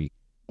hungry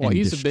and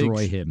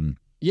destroy him.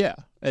 Yeah.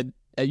 And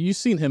you've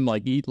seen him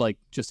like eat like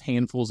just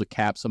handfuls of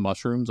caps of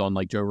mushrooms on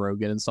like Joe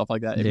Rogan and stuff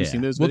like that. Have you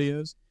seen those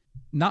videos?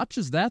 Not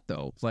just that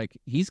though. Like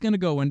he's going to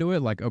go into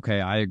it like, okay,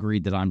 I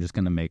agreed that I'm just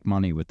going to make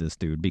money with this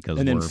dude because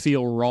and then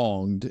feel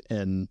wronged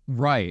and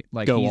right.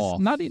 Like go he's off.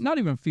 Not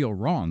even feel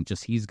wrong.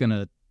 Just he's going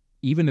to,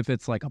 even if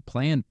it's like a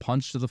planned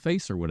punch to the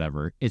face or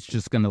whatever, it's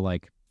just going to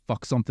like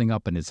fuck something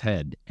up in his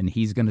head, and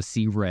he's going to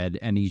see red,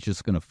 and he's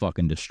just going to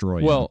fucking destroy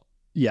him. Well,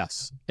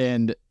 yes.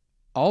 And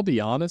I'll be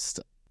honest,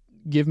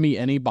 give me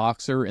any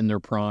boxer in their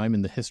prime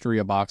in the history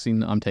of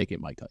boxing, I'm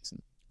taking Mike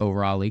Tyson.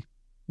 Over Ali?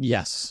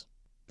 Yes.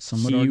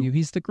 Some would argue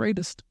he's the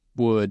greatest.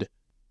 Would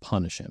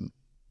punish him.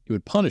 He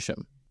would punish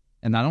him.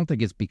 And I don't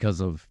think it's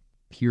because of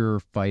pure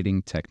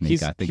fighting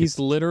technique. I think he's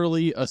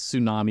literally a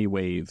tsunami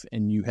wave,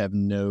 and you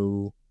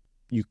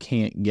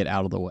can't get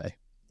out of the way.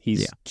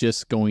 He's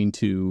just going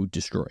to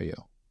destroy you.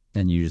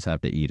 And you just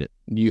have to eat it.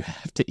 You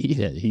have to eat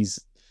it.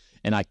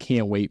 And I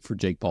can't wait for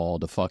Jake Paul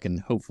to fucking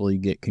hopefully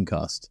get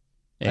concussed.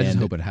 And I just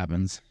hope it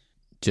happens.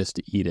 Just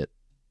to eat it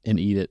and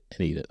eat it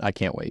and eat it. I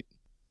can't wait.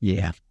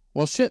 Yeah.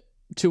 Well, shit.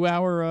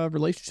 2-hour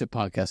relationship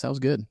podcast. That was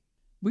good.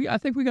 I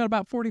think we got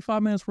about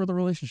 45 minutes worth of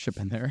relationship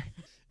in there.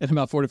 And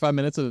about 45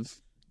 minutes of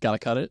gotta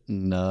cut it.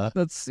 And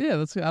that's I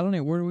don't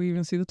know. Where do we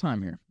even see the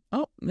time here?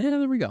 Oh, yeah,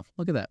 there we go.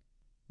 Look at that.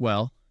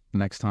 Well,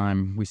 next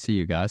time we see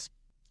you guys,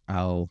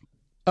 I'll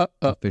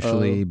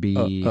officially be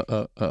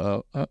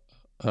able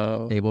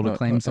to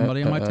claim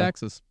somebody on my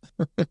taxes.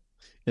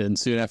 And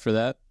soon after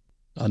that,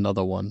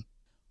 another one.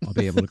 I'll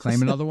be able to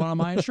claim another one on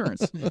my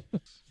insurance.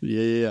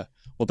 Yeah.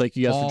 Well, thank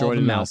you guys for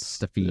joining us.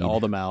 To feed. All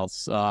the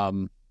mouths.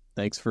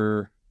 Thanks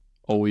for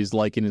always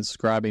liking and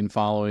subscribing,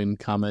 following,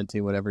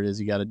 commenting, whatever it is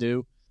you got to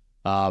do.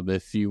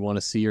 If you want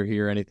to see or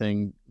hear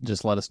anything,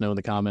 just let us know in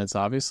the comments,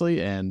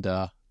 obviously. And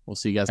we'll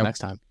see you guys next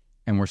time.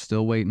 And we're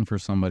still waiting for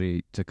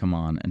somebody to come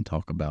on and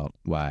talk about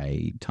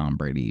why Tom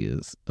Brady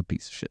is a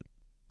piece of shit.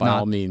 By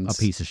all means.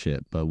 A piece of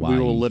shit, but why we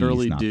will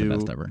literally he's not do the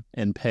best ever.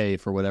 And pay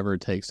for whatever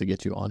it takes to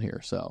get you on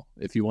here. So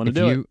if you want to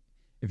do it.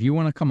 If you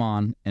want to come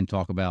on and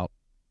talk about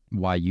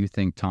why you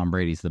think Tom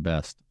Brady's the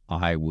best,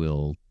 I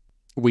will.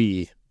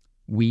 We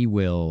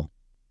will.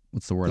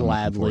 What's the word I'm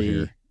looking for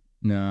here?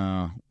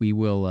 No, we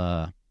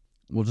will.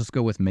 We'll just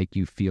go with make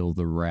you feel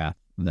the wrath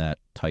that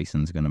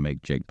Tyson's going to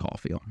make Jake Paul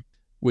feel.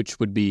 Which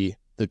would be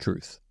the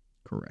truth.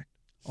 Correct.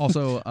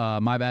 Also,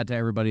 my bad to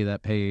everybody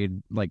that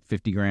paid like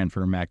 $50,000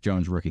 for Mac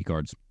Jones rookie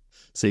cards.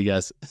 See you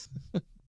guys.